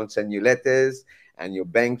you. We don't send you letters, and your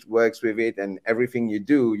bank works with it, and everything you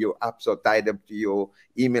do, your apps are tied up to your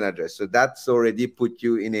email address. So that's already put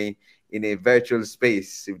you in a virtual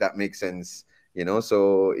space, if that makes sense.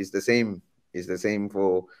 So it's the same. It's the same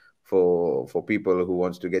for people who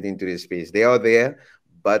wants to get into this space. They are there,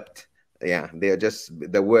 but Yeah, they are just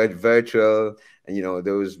the word virtual, and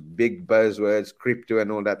those big buzzwords, crypto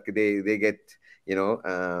and all that. They get,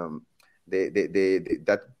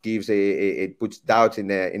 that gives it puts doubts in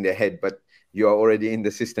their head, but you are already in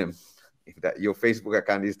the system. If that your Facebook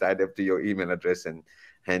account is tied up to your email address, and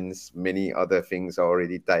hence many other things are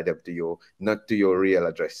already tied up to not to your real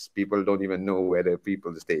address. People don't even know where the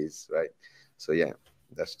people stays, right? So yeah,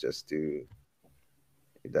 that's just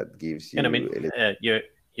that gives you. And I mean,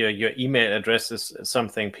 your email address is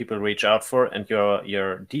something people reach out for, and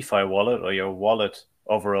your DeFi wallet or your wallet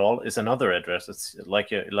overall is another address. It's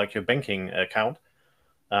like your banking account.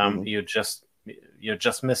 You're just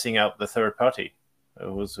missing out the third party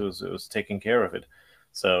who's taking care of it.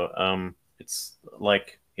 So it's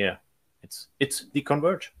like, yeah, it's the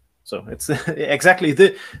Converge. So it's exactly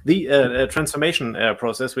the transformation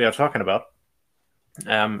process we are talking about,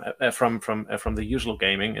 from the usual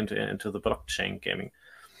gaming into the blockchain gaming.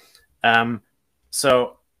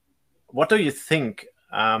 So what do you think?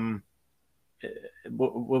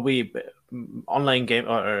 Will we online game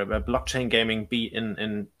or blockchain gaming be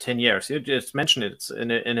in 10 years? You just mentioned it. It's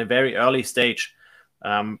in a very early stage.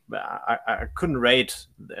 I couldn't rate.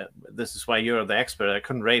 This is why you're the expert. I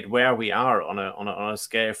couldn't rate where we are on a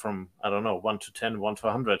scale from, I don't know, 1 to 10, 1 to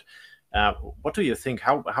 100. What do you think?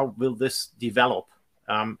 How will this develop?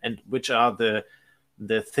 And which are the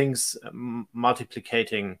things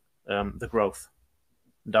multiplicating the growth?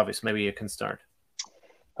 Davis, maybe you can start.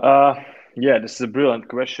 Yeah, this is a brilliant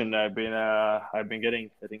question. I've been getting,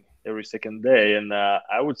 I think, every second day, and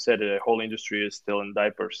I would say the whole industry is still in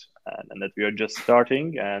diapers, and that we are just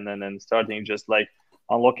starting, and then starting just like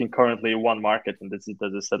unlocking currently one market, and this is,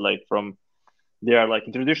 as I said, like they are like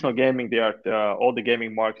in traditional gaming, they are all the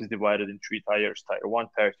gaming market is divided in 3 tiers: tier 1,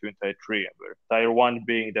 tier 2, and tier 3. And where tier 1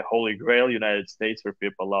 being the holy grail, United States, where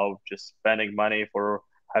people love just spending money for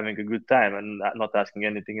having a good time and not asking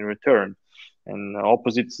anything in return. And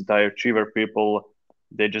opposite tier 3, where people,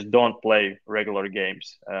 they just don't play regular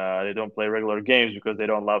games. They don't play regular games because they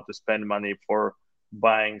don't love to spend money for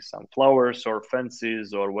buying some flowers or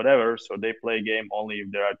fences or whatever. So they play a game only if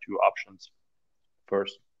there are 2 options.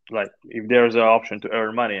 First, like if there's an option to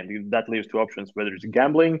earn money, and that leaves 2 options, whether it's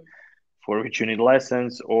gambling, for which you need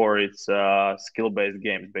license, or it's skill-based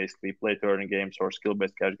games, basically play to earn games or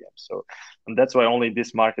skill-based cash games. So, and that's why only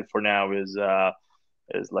this market for now is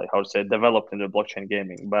like, how to say, developed into blockchain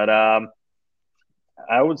gaming. But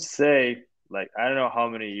I would say, like, I don't know how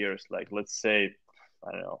many years, like, let's say,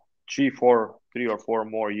 I don't know, 3 or 4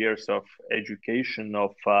 more years of education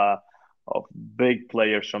of big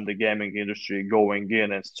players from the gaming industry going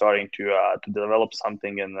in and starting to develop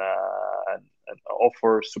something and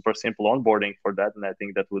offer super simple onboarding for that. And I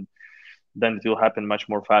think that would, then it will happen much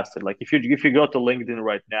more faster. Like if you go to LinkedIn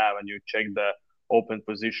right now and you check the open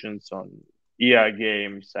positions on EA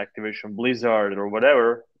Games, Activision Blizzard, or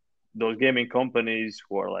whatever, those gaming companies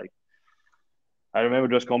who are like, I remember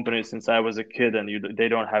those companies since I was a kid, and they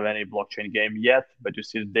don't have any blockchain game yet, but you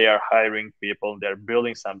see they are hiring people, they're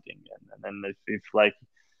building something. And if like,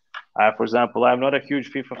 for example, I'm not a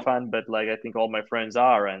huge FIFA fan, but like I think all my friends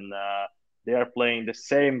are, and they are playing the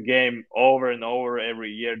same game over and over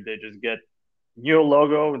every year. They just get new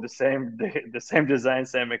logo, the same design,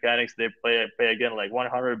 same mechanics. They pay again like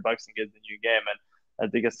 $100 and get the new game. And I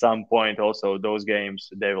think at some point also those games,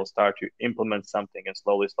 they will start to implement something, and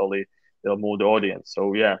slowly they'll move the audience.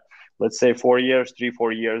 So yeah, let's say 4 years,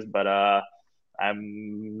 3-4 years, but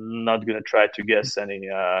I'm not gonna try to guess any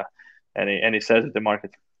size of the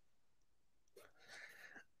market.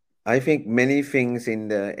 I think many things in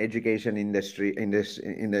the education industry, in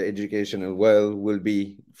the educational world, will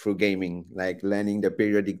be through gaming, like learning the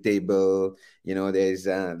periodic table. There's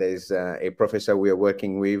a professor we are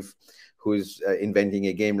working with who's inventing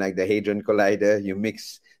a game like the Hadron Collider. You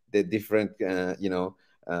mix the different,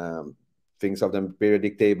 things of the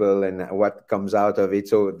periodic table and what comes out of it.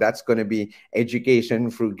 So that's going to be education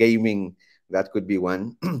through gaming. That could be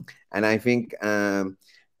one. And I think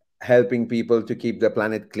helping people to keep the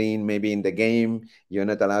planet clean, maybe in the game, you're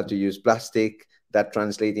not allowed to use plastic. That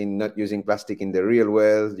translates in not using plastic in the real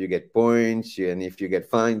world. You get points, and if you get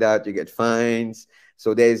fined out, you get fines.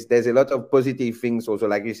 So there's a lot of positive things also,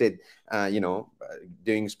 like you said,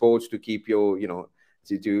 doing sports to keep your,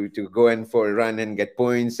 to go in for a run and get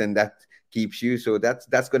points, and that keeps you. So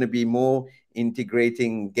that's going to be more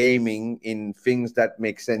integrating gaming in things that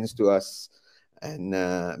make sense to us. And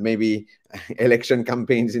maybe election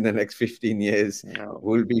campaigns in the next 15 years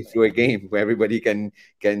will be through a game where everybody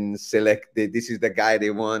can select this is the guy they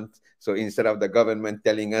want. So instead of the government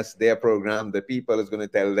telling us their program, the people is going to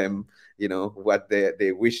tell them, what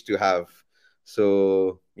they wish to have.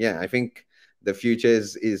 So yeah, I think the future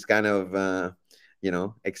is kind of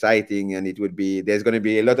exciting, and there's going to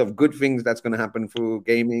be a lot of good things that's going to happen through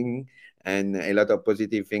gaming, and a lot of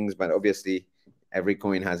positive things, but obviously every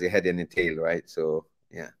coin has a head and a tail, right? So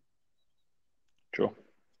yeah. True.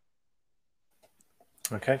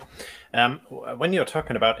 Okay. When you're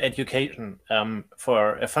talking about education,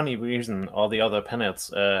 for a funny reason, all the other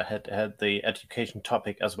panels had the education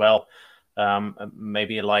topic as well.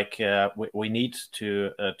 Maybe like we need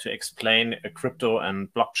to explain crypto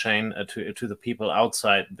and blockchain to the people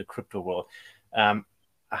outside the crypto world.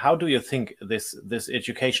 How do you think this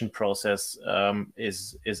education process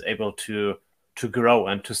is able to grow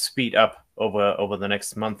and to speed up over the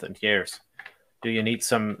next month and years? Do you need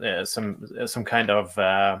some kind of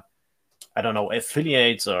I don't know,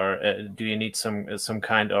 affiliates, or do you need some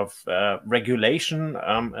kind of regulation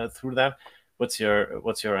through that? What's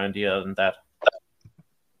your idea on that?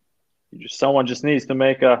 Someone just needs to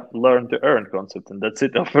make a learn to earn concept, and that's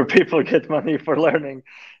it. Where people get money for learning,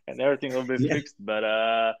 and everything will be fixed. But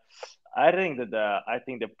I think that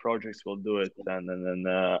the projects will do it, and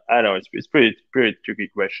I know it's pretty tricky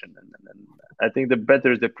question, and I think the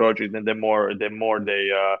better the project, and the more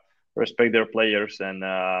they respect their players, and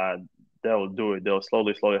they'll do it. They'll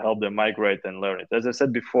slowly help them migrate and learn it. As I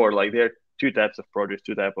said before, like there are two types of projects,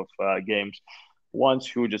 two types of games. Ones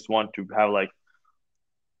who just want to have like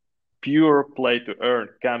pure play to earn,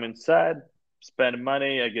 come inside, spend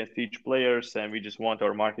money against each players, and we just want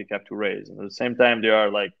our market cap to raise. And at the same time, there are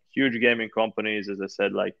like huge gaming companies, as I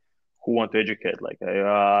said, like who want to educate. Like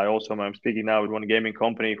I'm speaking now with one gaming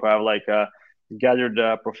company who have like gathered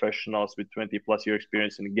professionals with 20+ year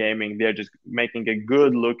experience in gaming. They're just making a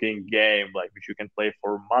good looking game, like which you can play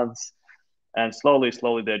for months, and slowly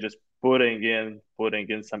they're just putting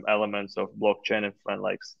in some elements of blockchain, and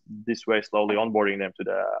like this way slowly onboarding them to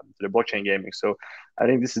the blockchain gaming. So I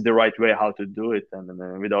think this is the right way how to do it, and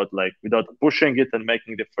without pushing it and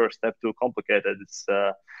making the first step too complicated. It's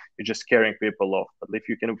you're just scaring people off. But if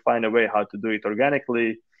you can find a way how to do it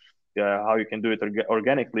organically, how you can do it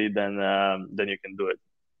organically, then you can do it.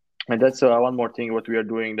 And that's one more thing what we are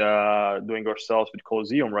doing ourselves with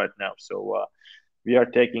Colizeum right now. So we are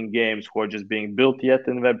taking games who are just being built yet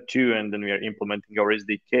in Web 2, and then we are implementing our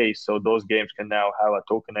SDK. So those games can now have a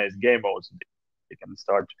tokenized game modes. They can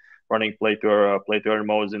start running play to earn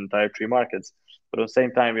modes in Tier 3 markets. But at the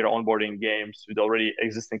same time, we're onboarding games with already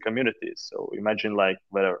existing communities. So imagine like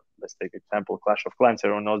let's take example, Clash of Clans.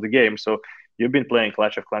 Everyone knows the game. So you've been playing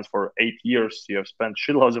Clash of Clans for 8 years. You have spent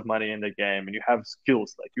shitloads of money in the game, and you have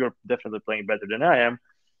skills. Like you're definitely playing better than I am.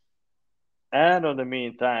 And in the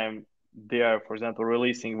meantime, they are, for example,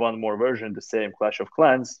 releasing one more version, the same Clash of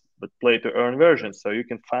Clans, but play to earn version. So you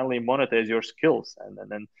can finally monetize your skills,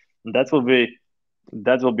 and that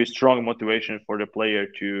will be strong motivation for the player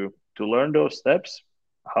to learn those steps,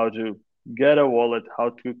 how to get a wallet, how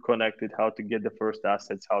to connect it, how to get the first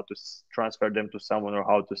assets, how to transfer them to someone, or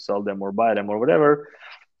how to sell them or buy them or whatever.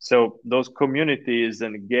 So those communities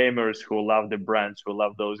and gamers who love the brands, who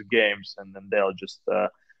love those games, and then they'll just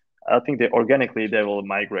I think they will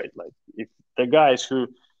migrate. Like if the guys who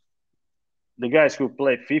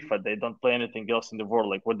play FIFA, they don't play anything else in the world.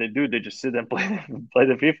 Like what they do, they just sit and play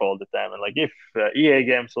the FIFA all the time. And like if EA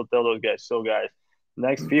Games will tell those guys, so guys,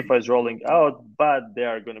 next FIFA is rolling out, but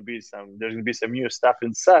there's gonna be some new stuff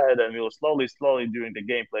inside, and we'll slowly during the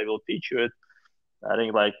gameplay we'll teach you it. I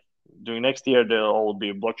think like during next year they'll all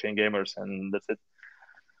be blockchain gamers, and that's it.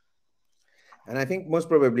 And I think most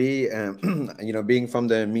probably, being from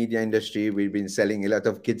the media industry, we've been selling a lot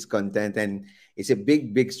of kids content, and it's a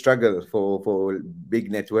big struggle for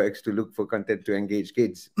big networks to look for content to engage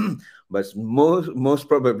kids. But most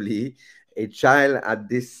probably, a child at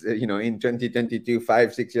this, in 2022,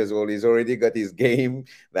 5-6 years old, he's already got his game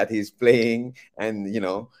that he's playing, and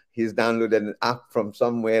he's downloaded an app from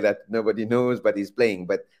somewhere that nobody knows, but he's playing.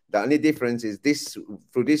 But the only difference is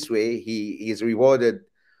through this way, he is rewarded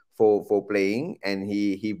for playing, and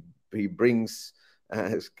he brings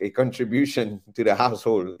a contribution to the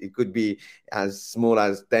household. It could be as small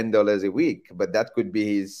as $10 a week, but that could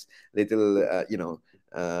be his little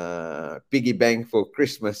piggy bank for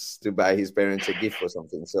Christmas to buy his parents a gift or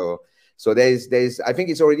something. So there's I think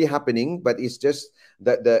it's already happening, but it's just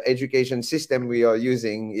that the education system we are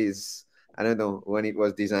using is, I don't know when it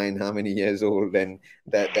was designed, how many years old, and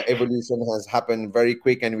the evolution has happened very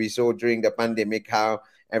quick. And we saw during the pandemic how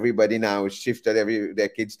everybody now shifted their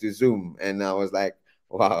kids to Zoom, and I was like,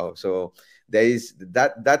 wow. So there is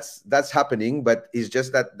that's happening, but it's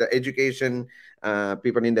just that the education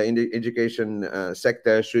people in the education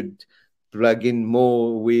sector should plug in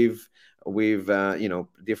more with with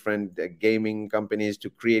different gaming companies to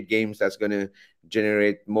create games that's going to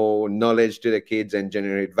generate more knowledge to the kids and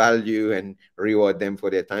generate value and reward them for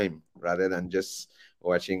their time, rather than just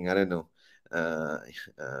watching, I don't know,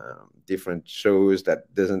 different shows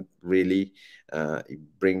that doesn't really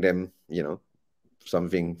bring them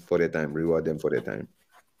something for their time, reward them for their time.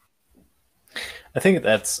 I think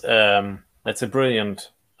that's a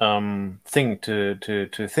brilliant thing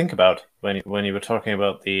to think about when you were talking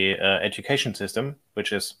about the education system,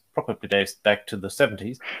 which is probably dates back to the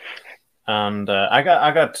 70s. And I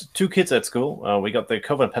got two kids at school. We got the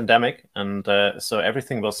COVID pandemic, and so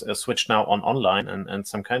everything was switched now on online and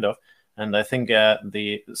some kind of. And I think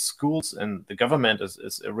the schools and the government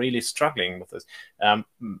is really struggling with this.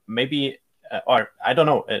 Maybe. Or I don't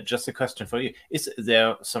know, just a question for you. Is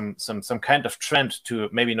there some kind of trend to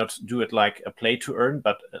maybe not do it like a play to earn,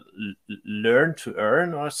 but learn to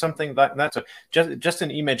earn or something like that? So just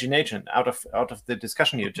an imagination out of the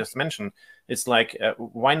discussion you just mentioned. It's like,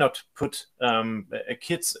 why not put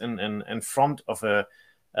kids in front of a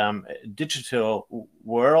digital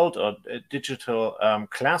world or a digital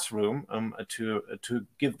classroom to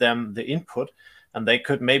give them the input, and they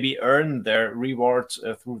could maybe earn their rewards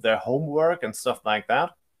through their homework and stuff like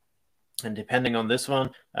that. And depending on this one,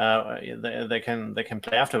 they can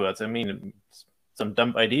play afterwards. I mean, it's some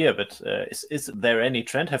dumb idea, but is there any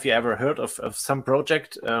trend? Have you ever heard of some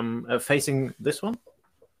project facing this one?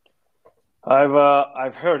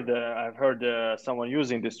 I've heard someone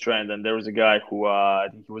using this trend, and there was a guy who I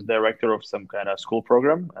think he was director of some kind of school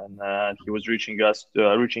program, and he was reaching out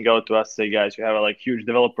to us, say, guys, you have a huge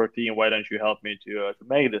developer team, why don't you help me to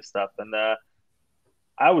make this stuff? And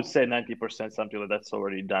I would say 90% something like that's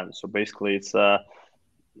already done. So basically, it's like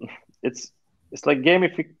it's like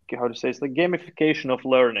gamification of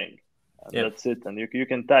learning. Yeah. That's it, and you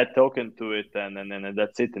can tie token to it, and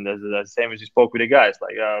that's it, and that's the same as you spoke with the guys,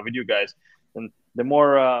 with you guys. And the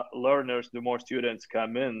more learners, the more students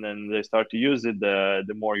come in, and they start to use it,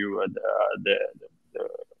 the more you the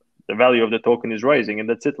value of the token is rising, and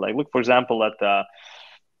that's it. Like, look, for example, at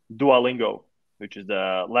Duolingo, which is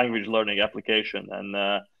the language learning application, and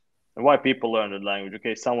why people learn the language.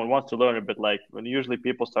 Okay, someone wants to learn it, but when usually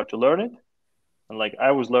people start to learn it. And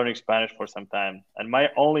I was learning Spanish for some time, and my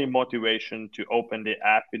only motivation to open the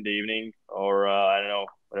app in the evening, or I don't know,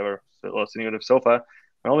 whatever, sitting on the sofa,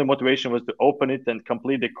 my only motivation was to open it and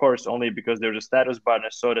complete the course only because there's a status bar, and I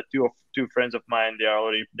saw that two friends of mine,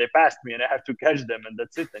 they passed me, and I have to catch them, and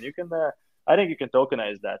that's it. And you can, I think you can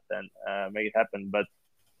tokenize that and make it happen, but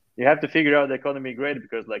you have to figure out the economy grade,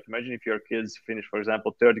 because imagine if your kids finish, for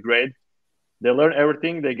example, 3rd grade, they learn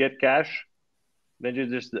everything, they get cash. Then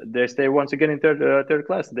they stay once again in third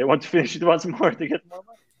class. They want to finish it once more to get more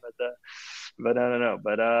money. But I don't know.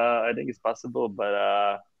 But I think it's possible.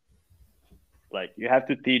 But you have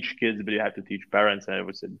to teach kids, but you have to teach parents. And I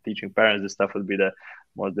would say teaching parents this stuff would be the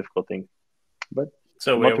most difficult thing. But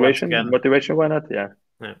so motivation, why not? Yeah.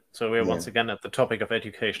 So we're once again at the topic of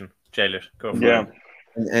education. Jailesh, go for it.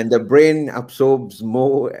 And the brain absorbs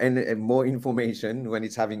more and more information when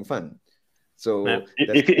it's having fun. So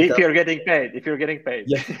if you're getting paid,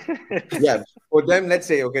 yeah. For them, let's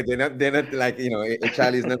say, okay, they're not a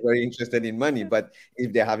child is not very interested in money, but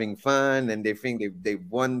if they're having fun and they think they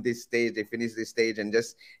won this stage, they finished this stage, and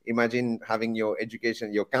just imagine having your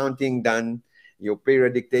education, your counting done, your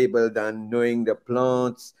periodic table done, knowing the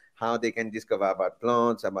plants, how they can discover about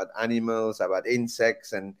plants, about animals, about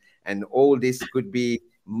insects, and all this could be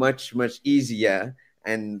much easier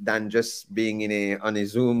and than just being on a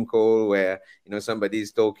Zoom call where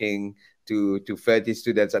somebody's talking to 30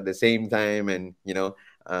 students at the same time, and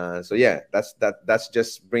so yeah, that's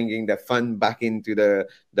just bringing the fun back into the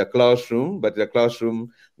classroom. But the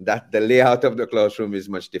classroom, the layout of the classroom is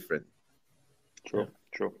much different. True.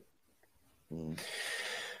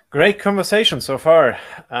 Great conversation so far.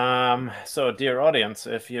 So, dear audience,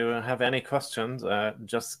 if you have any questions,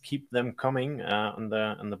 just keep them coming in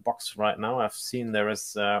the box right now. I've seen there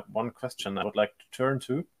is one question I would like to turn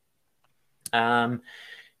to.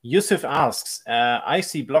 Yusuf asks, I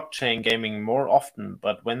see blockchain gaming more often,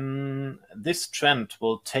 but when this trend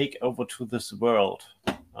will take over to this world,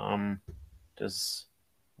 does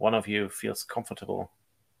one of you feels comfortable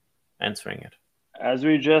answering it? As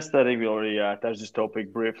I think we already touched this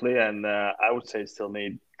topic briefly, and I would say still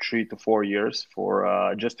need 3 to 4 years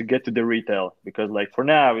for just to get to the retail, because for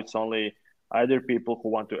now it's only either people who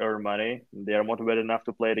want to earn money, they are motivated enough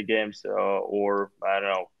to play the games, or I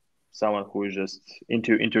don't know, someone who is just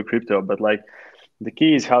into crypto. But the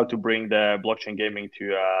key is how to bring the blockchain gaming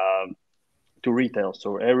to to retail.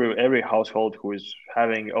 So every household who is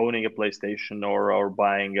owning a PlayStation or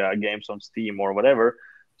buying games on Steam or whatever,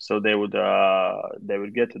 so they would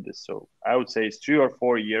get to this. So I would say it's 3 or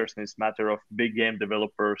 4 years, and it's a matter of big game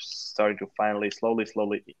developers starting to finally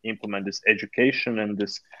slowly implement this education and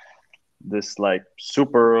this like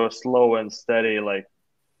super slow and steady like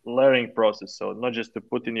learning process. So not just to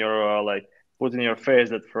put in your face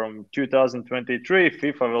that from 2023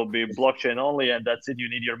 FIFA will be blockchain only and that's it. You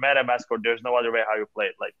need your MetaMask or there's no other way how you play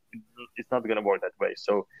it. Like it's not gonna work that way.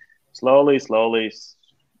 So slowly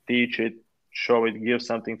teach it, show it, give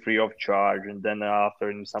something free of charge, and then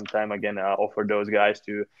after some time again offer those guys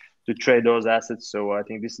to trade those assets. So I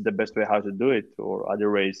think this is the best way how to do it. Or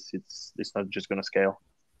other ways, it's not just gonna scale.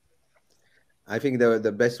 I think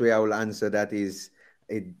the best way I will answer that is,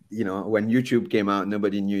 when YouTube came out,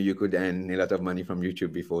 nobody knew you could earn a lot of money from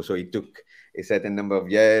YouTube before. So it took a certain number of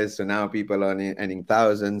years. So now people are earning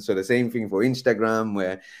thousands. So the same thing for Instagram,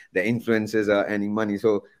 where the influencers are earning money.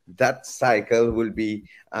 So that cycle will be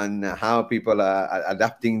on how people are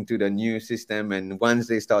adapting to the new system. And once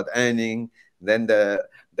they start earning, then the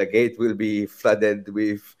gate will be flooded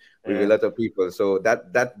with a lot of people. So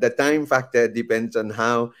that the time factor depends on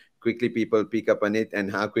how quickly people pick up on it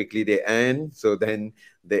and how quickly they earn. So then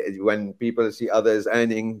when people see others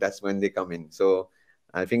earning, that's when they come in. So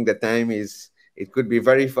I think the time it could be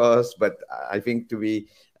very fast, but I think to be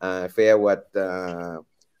fair, what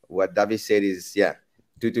David said is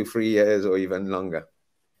 2 to 3 years or even longer.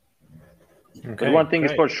 Okay, but one thing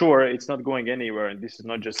is for sure, it's not going anywhere, and this is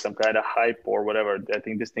not just some kind of hype or whatever. I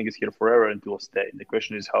think this thing is here forever and it will stay. The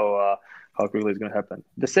question is how quickly it's going to happen.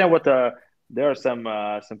 The same with there are some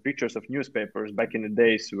pictures of newspapers back in the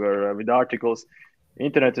days where with articles,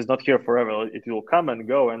 internet is not here forever. It will come and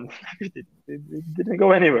go, and it didn't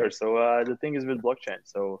go anywhere. So the thing is with blockchain.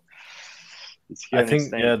 So it's here. I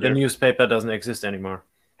think the newspaper doesn't exist anymore.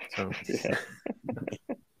 So.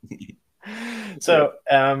 So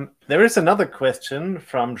there is another question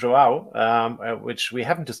from Joao, which we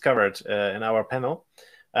haven't discovered in our panel.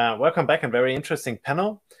 Welcome back, and very interesting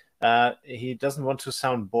panel. He doesn't want to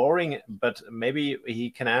sound boring, but maybe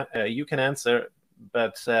he can. You can answer.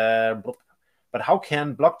 But how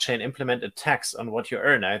can blockchain implement a tax on what you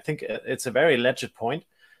earn? I think it's a very legit point.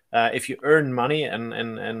 If you earn money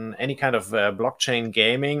in any kind of blockchain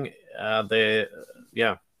gaming, the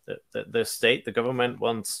state, the government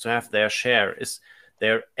wants to have their share. Is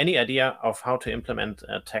there any idea of how to implement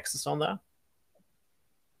taxes on that?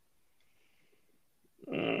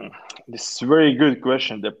 This is a very good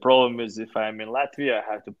question. The problem is if I'm in Latvia,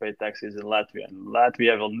 I have to pay taxes in Latvia. And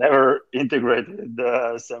Latvia will never integrate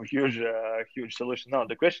with some huge solution. No,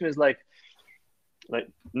 the question is like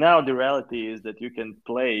now the reality is that you can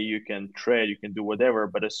play, you can trade, you can do whatever,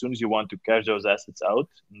 but as soon as you want to cash those assets out,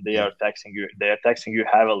 they are taxing you. They are taxing you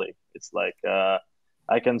heavily. It's like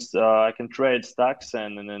I can trade stocks,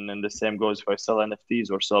 and the same goes if I sell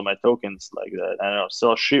NFTs or sell my tokens, like that. I don't know,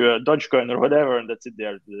 sell Dogecoin or whatever, and that's it.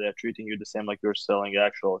 They're treating you the same like you're selling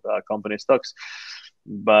actual company stocks.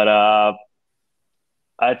 But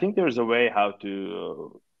I think there's a way how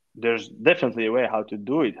to. There's definitely a way how to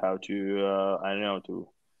do it. How to I don't know to.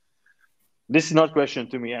 This is not a question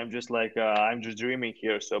to me. I'm just I'm just dreaming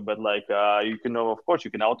here. So, but you can know, of course,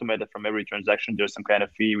 you can automate it from every transaction. There's some kind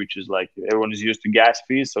of fee, which is like everyone is used to gas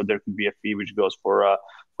fees. So there could be a fee which goes for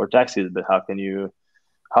taxes. But how can you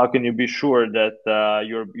be sure that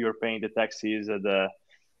you're paying the taxes at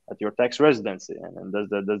your tax residency? And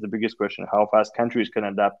that's the biggest question. How fast countries can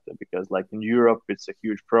adapt, because like in Europe, it's a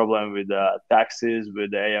huge problem with taxes,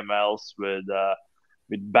 with AMLs, with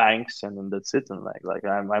banks, and then that's it. And like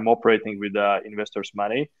I'm operating with investors'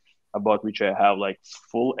 money, about which I have like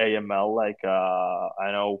full AML. Like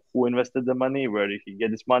I know who invested the money, where did he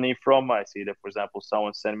get his money from. I see that, for example,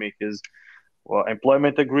 someone sent me his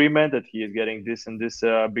employment agreement that he is getting this and this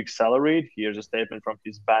big salary. Here's a statement from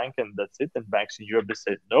his bank, and that's it. And banks in Europe, they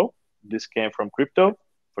said, no, this came from crypto.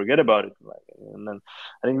 Forget about it. And then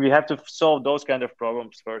I think we have to solve those kind of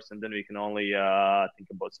problems first, and then we can only think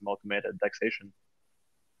about some automated taxation.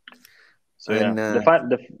 So the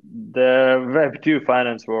Web2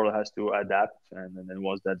 finance world has to adapt, and then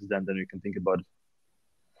once that's done, then we can think about it.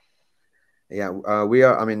 Yeah, we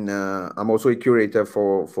are. I mean, I'm also a curator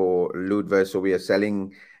for Ludverse, so we are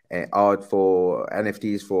selling art for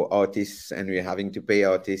NFTs for artists, and we're having to pay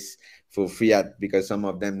artists for fiat because some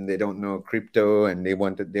of them, they don't know crypto, and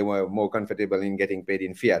they were more comfortable in getting paid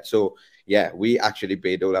in fiat. So yeah, we actually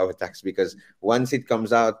paid all our tax, because once it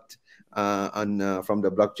comes out from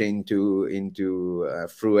the blockchain into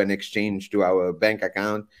through an exchange to our bank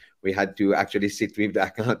account, we had to actually sit with the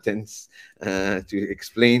accountants to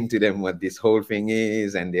explain to them what this whole thing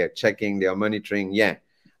is, and they're checking, they're monitoring. Yeah,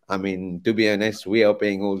 I mean, to be honest, we are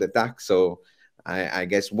paying all the tax. So I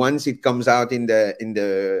guess once it comes out in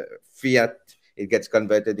the fiat, it gets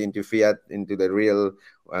converted into fiat, into the real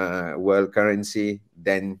world currency,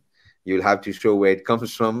 then you'll have to show where it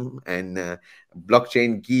comes from. And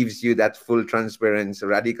blockchain gives you that full transparency,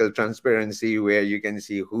 radical transparency, where you can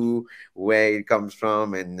see where it comes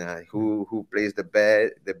from, and who plays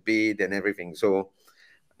the bid and everything. So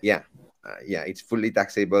yeah, it's fully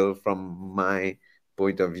taxable from my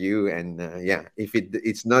point of view. And yeah, if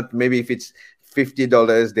it's not, maybe if it's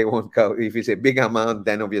 $50, they won't count. If it's a big amount,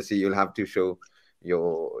 then obviously you'll have to show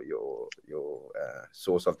your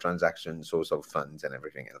source of transaction, source of funds, and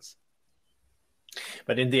everything else.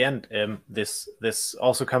 But in the end, this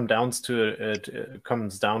also comes down to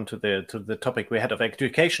the topic we had of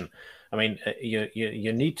education. I mean,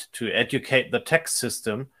 you need to educate the tax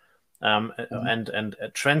system and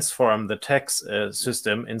transform the tax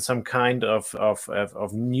system in some kind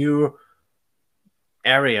of new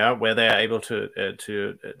area where they are able to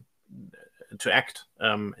act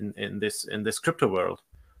in this crypto world.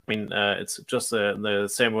 I mean, it's just the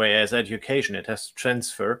same way as education. It has to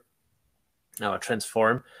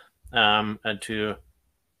transform and to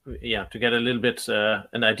get a little bit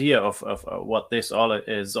an idea of what this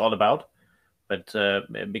is all about, but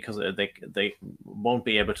because they won't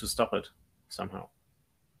be able to stop it somehow.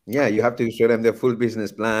 Yeah, you have to show them the full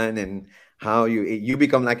business plan and how you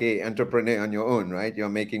become like an entrepreneur on your own, right? You're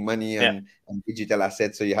making money on digital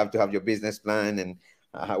assets, so you have to have your business plan and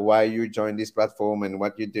why you join this platform and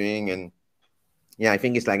what you're doing. And yeah, I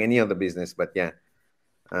think it's like any other business, but yeah.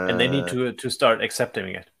 And they need to start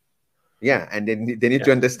accepting it. Yeah, and they need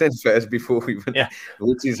to understand first before even,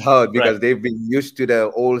 which is hard because they've been used to the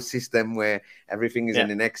old system where everything is in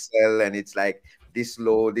an Excel and it's like this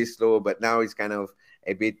low, but now it's kind of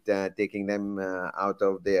a bit taking them out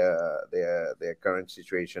of their current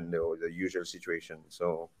situation or the usual situation.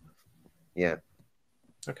 So, yeah.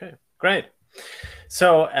 Okay, great.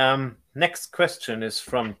 So next question is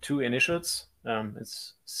from two initials.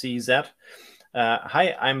 It's CZ.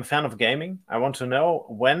 Hi, I'm a fan of gaming. I want to know,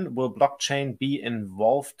 when will blockchain be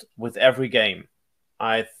involved with every game?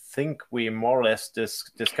 I think we more or less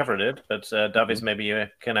discovered it, but Davis, maybe you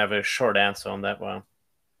can have a short answer on that one.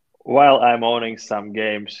 While I'm owning some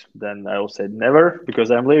games, then I will say never,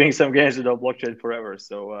 because I'm leaving some games without blockchain forever.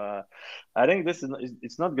 So I think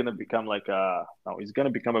it's not going to become like it's going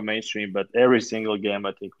to become a mainstream, but every single game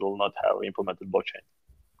I think will not have implemented blockchain.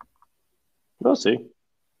 We'll see.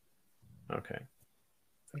 Okay.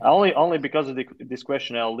 Only because of this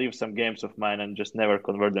question, I'll leave some games of mine and just never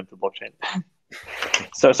convert them to blockchain.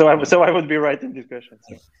 so I would be right in this question.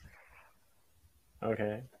 So.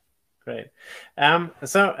 Okay, great.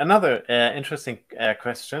 So another interesting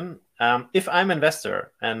question: if I'm an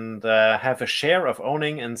investor and have a share of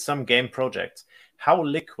owning in some game projects, how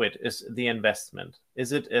liquid is the investment?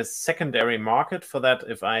 Is it a secondary market for that?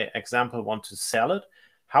 If I, example, want to sell it,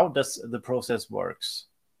 how does the process works?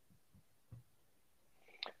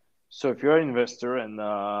 So if you're an investor and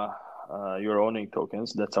you're owning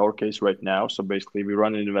tokens, that's our case right now. So basically, we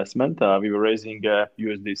run an investment. We were raising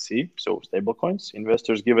USDC, so stablecoins.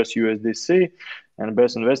 Investors give us USDC, and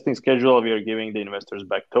based on investing schedule, we are giving the investors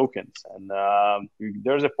back tokens. And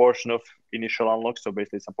there's a portion of initial unlock, so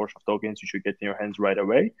basically some portion of tokens you should get in your hands right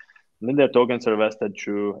away. And then their tokens are vested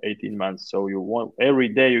through 18 months. So every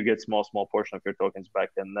day you get small portion of your tokens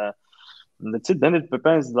back, and that's it. Then it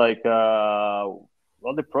depends, like.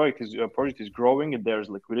 Well, the project is growing, and there's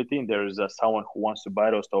liquidity, and there's someone who wants to buy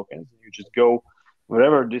those tokens. You just go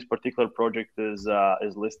wherever this particular project is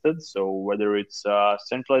listed. So whether it's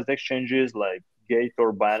centralized exchanges like Gate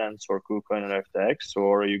or Binance or KuCoin or FTX,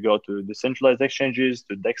 or you go to decentralized exchanges,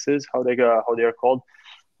 to DEXs, how they are called,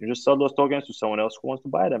 you just sell those tokens to someone else who wants to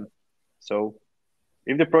buy them. So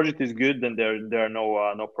if the project is good, then there are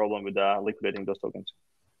no problem with liquidating those tokens.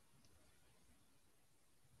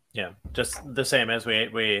 Yeah, just the same as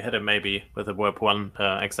we had it maybe with the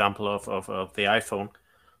Web1 example of the iPhone.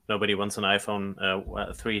 Nobody wants an iPhone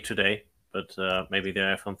 3 today, but maybe the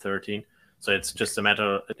iPhone 13. So it's just a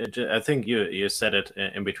matter. I think you said it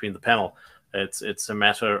in between the panel. It's a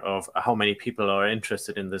matter of how many people are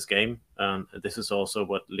interested in this game. This is also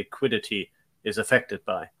what liquidity is affected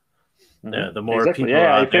by. The more people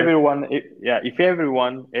are there. If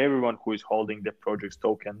everyone who is holding the project's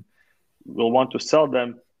token will want to sell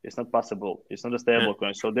them, it's not possible. It's not a stable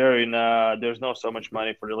coin. So there's not so much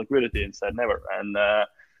money for the liquidity inside, never. And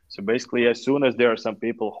So basically, as soon as there are some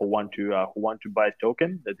people who want to buy a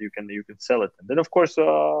token, that you can sell it. And then of course,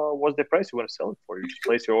 what's the price you want to sell it for? You just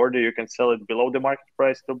place your order. You can sell it below the market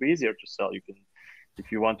price. It'll be easier to sell. You can,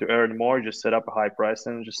 if you want to earn more, just set up a high price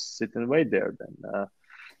and just sit and wait there. Then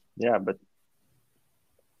yeah, but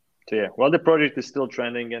so yeah, while the project is still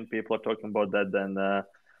trending and people are talking about that,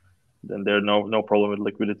 then there's no problem with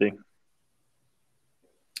liquidity.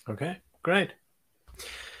 Okay, great.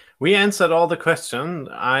 We answered all the questions.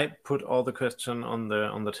 I put all the questions on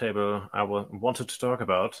the table I wanted to talk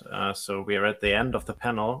about. So we are at the end of the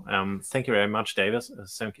panel. Thank you very much, Davis.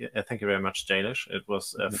 Thank you very much, Jailesh. It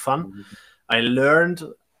was fun. I learned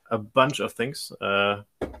a bunch of things.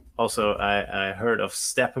 Also, I heard of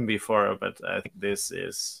Steppen before, but I think this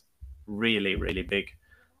is really, really big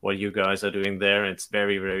what you guys are doing there. It's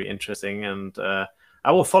very, very interesting, and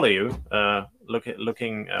I will follow you,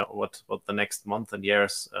 looking at what the next month and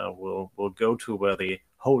years will go to, where the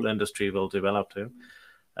whole industry will develop to.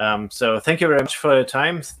 So thank you very much for your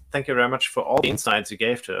time. Thank you very much for all the insights you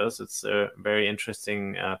gave to us. It's a very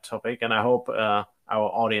interesting topic, and I hope our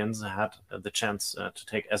audience had the chance to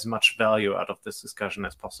take as much value out of this discussion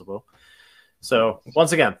as possible. So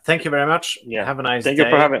once again, thank you very much. Yeah. Have a nice day.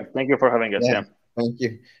 Thank you for having us. Yeah.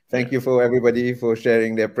 Thank you for everybody for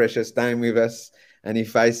sharing their precious time with us. And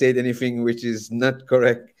if I said anything which is not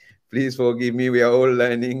correct, please forgive me. We are all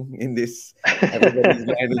learning in this. Everybody's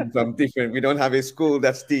learning from different. We don't have a school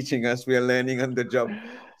that's teaching us. We are learning on the job.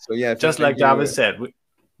 So yeah, just like Davis said,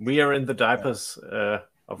 we are in the diapers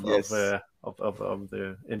of the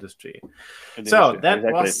industry. So that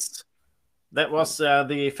was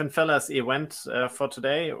the Finfellas event for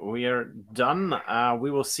today. We are done.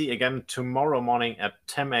 We will see again tomorrow morning at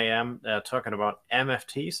 10 a.m. Talking about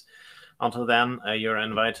MFTs. Until then, you're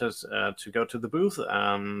invited to go to the booth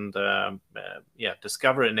and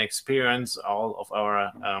discover and experience all of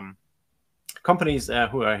our companies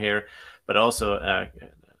who are here, but also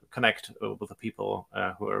connect with the people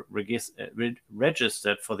who are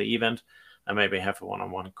registered for the event, and maybe have a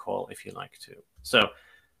one-on-one call if you like to. So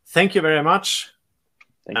thank you very much.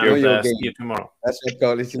 Thank you. And see you tomorrow. That's what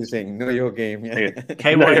Colizeum is saying. Know your game. Yeah.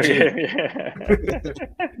 KYG.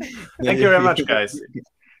 Thank you very much, guys.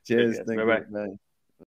 Cheers. Bye-bye. Bye.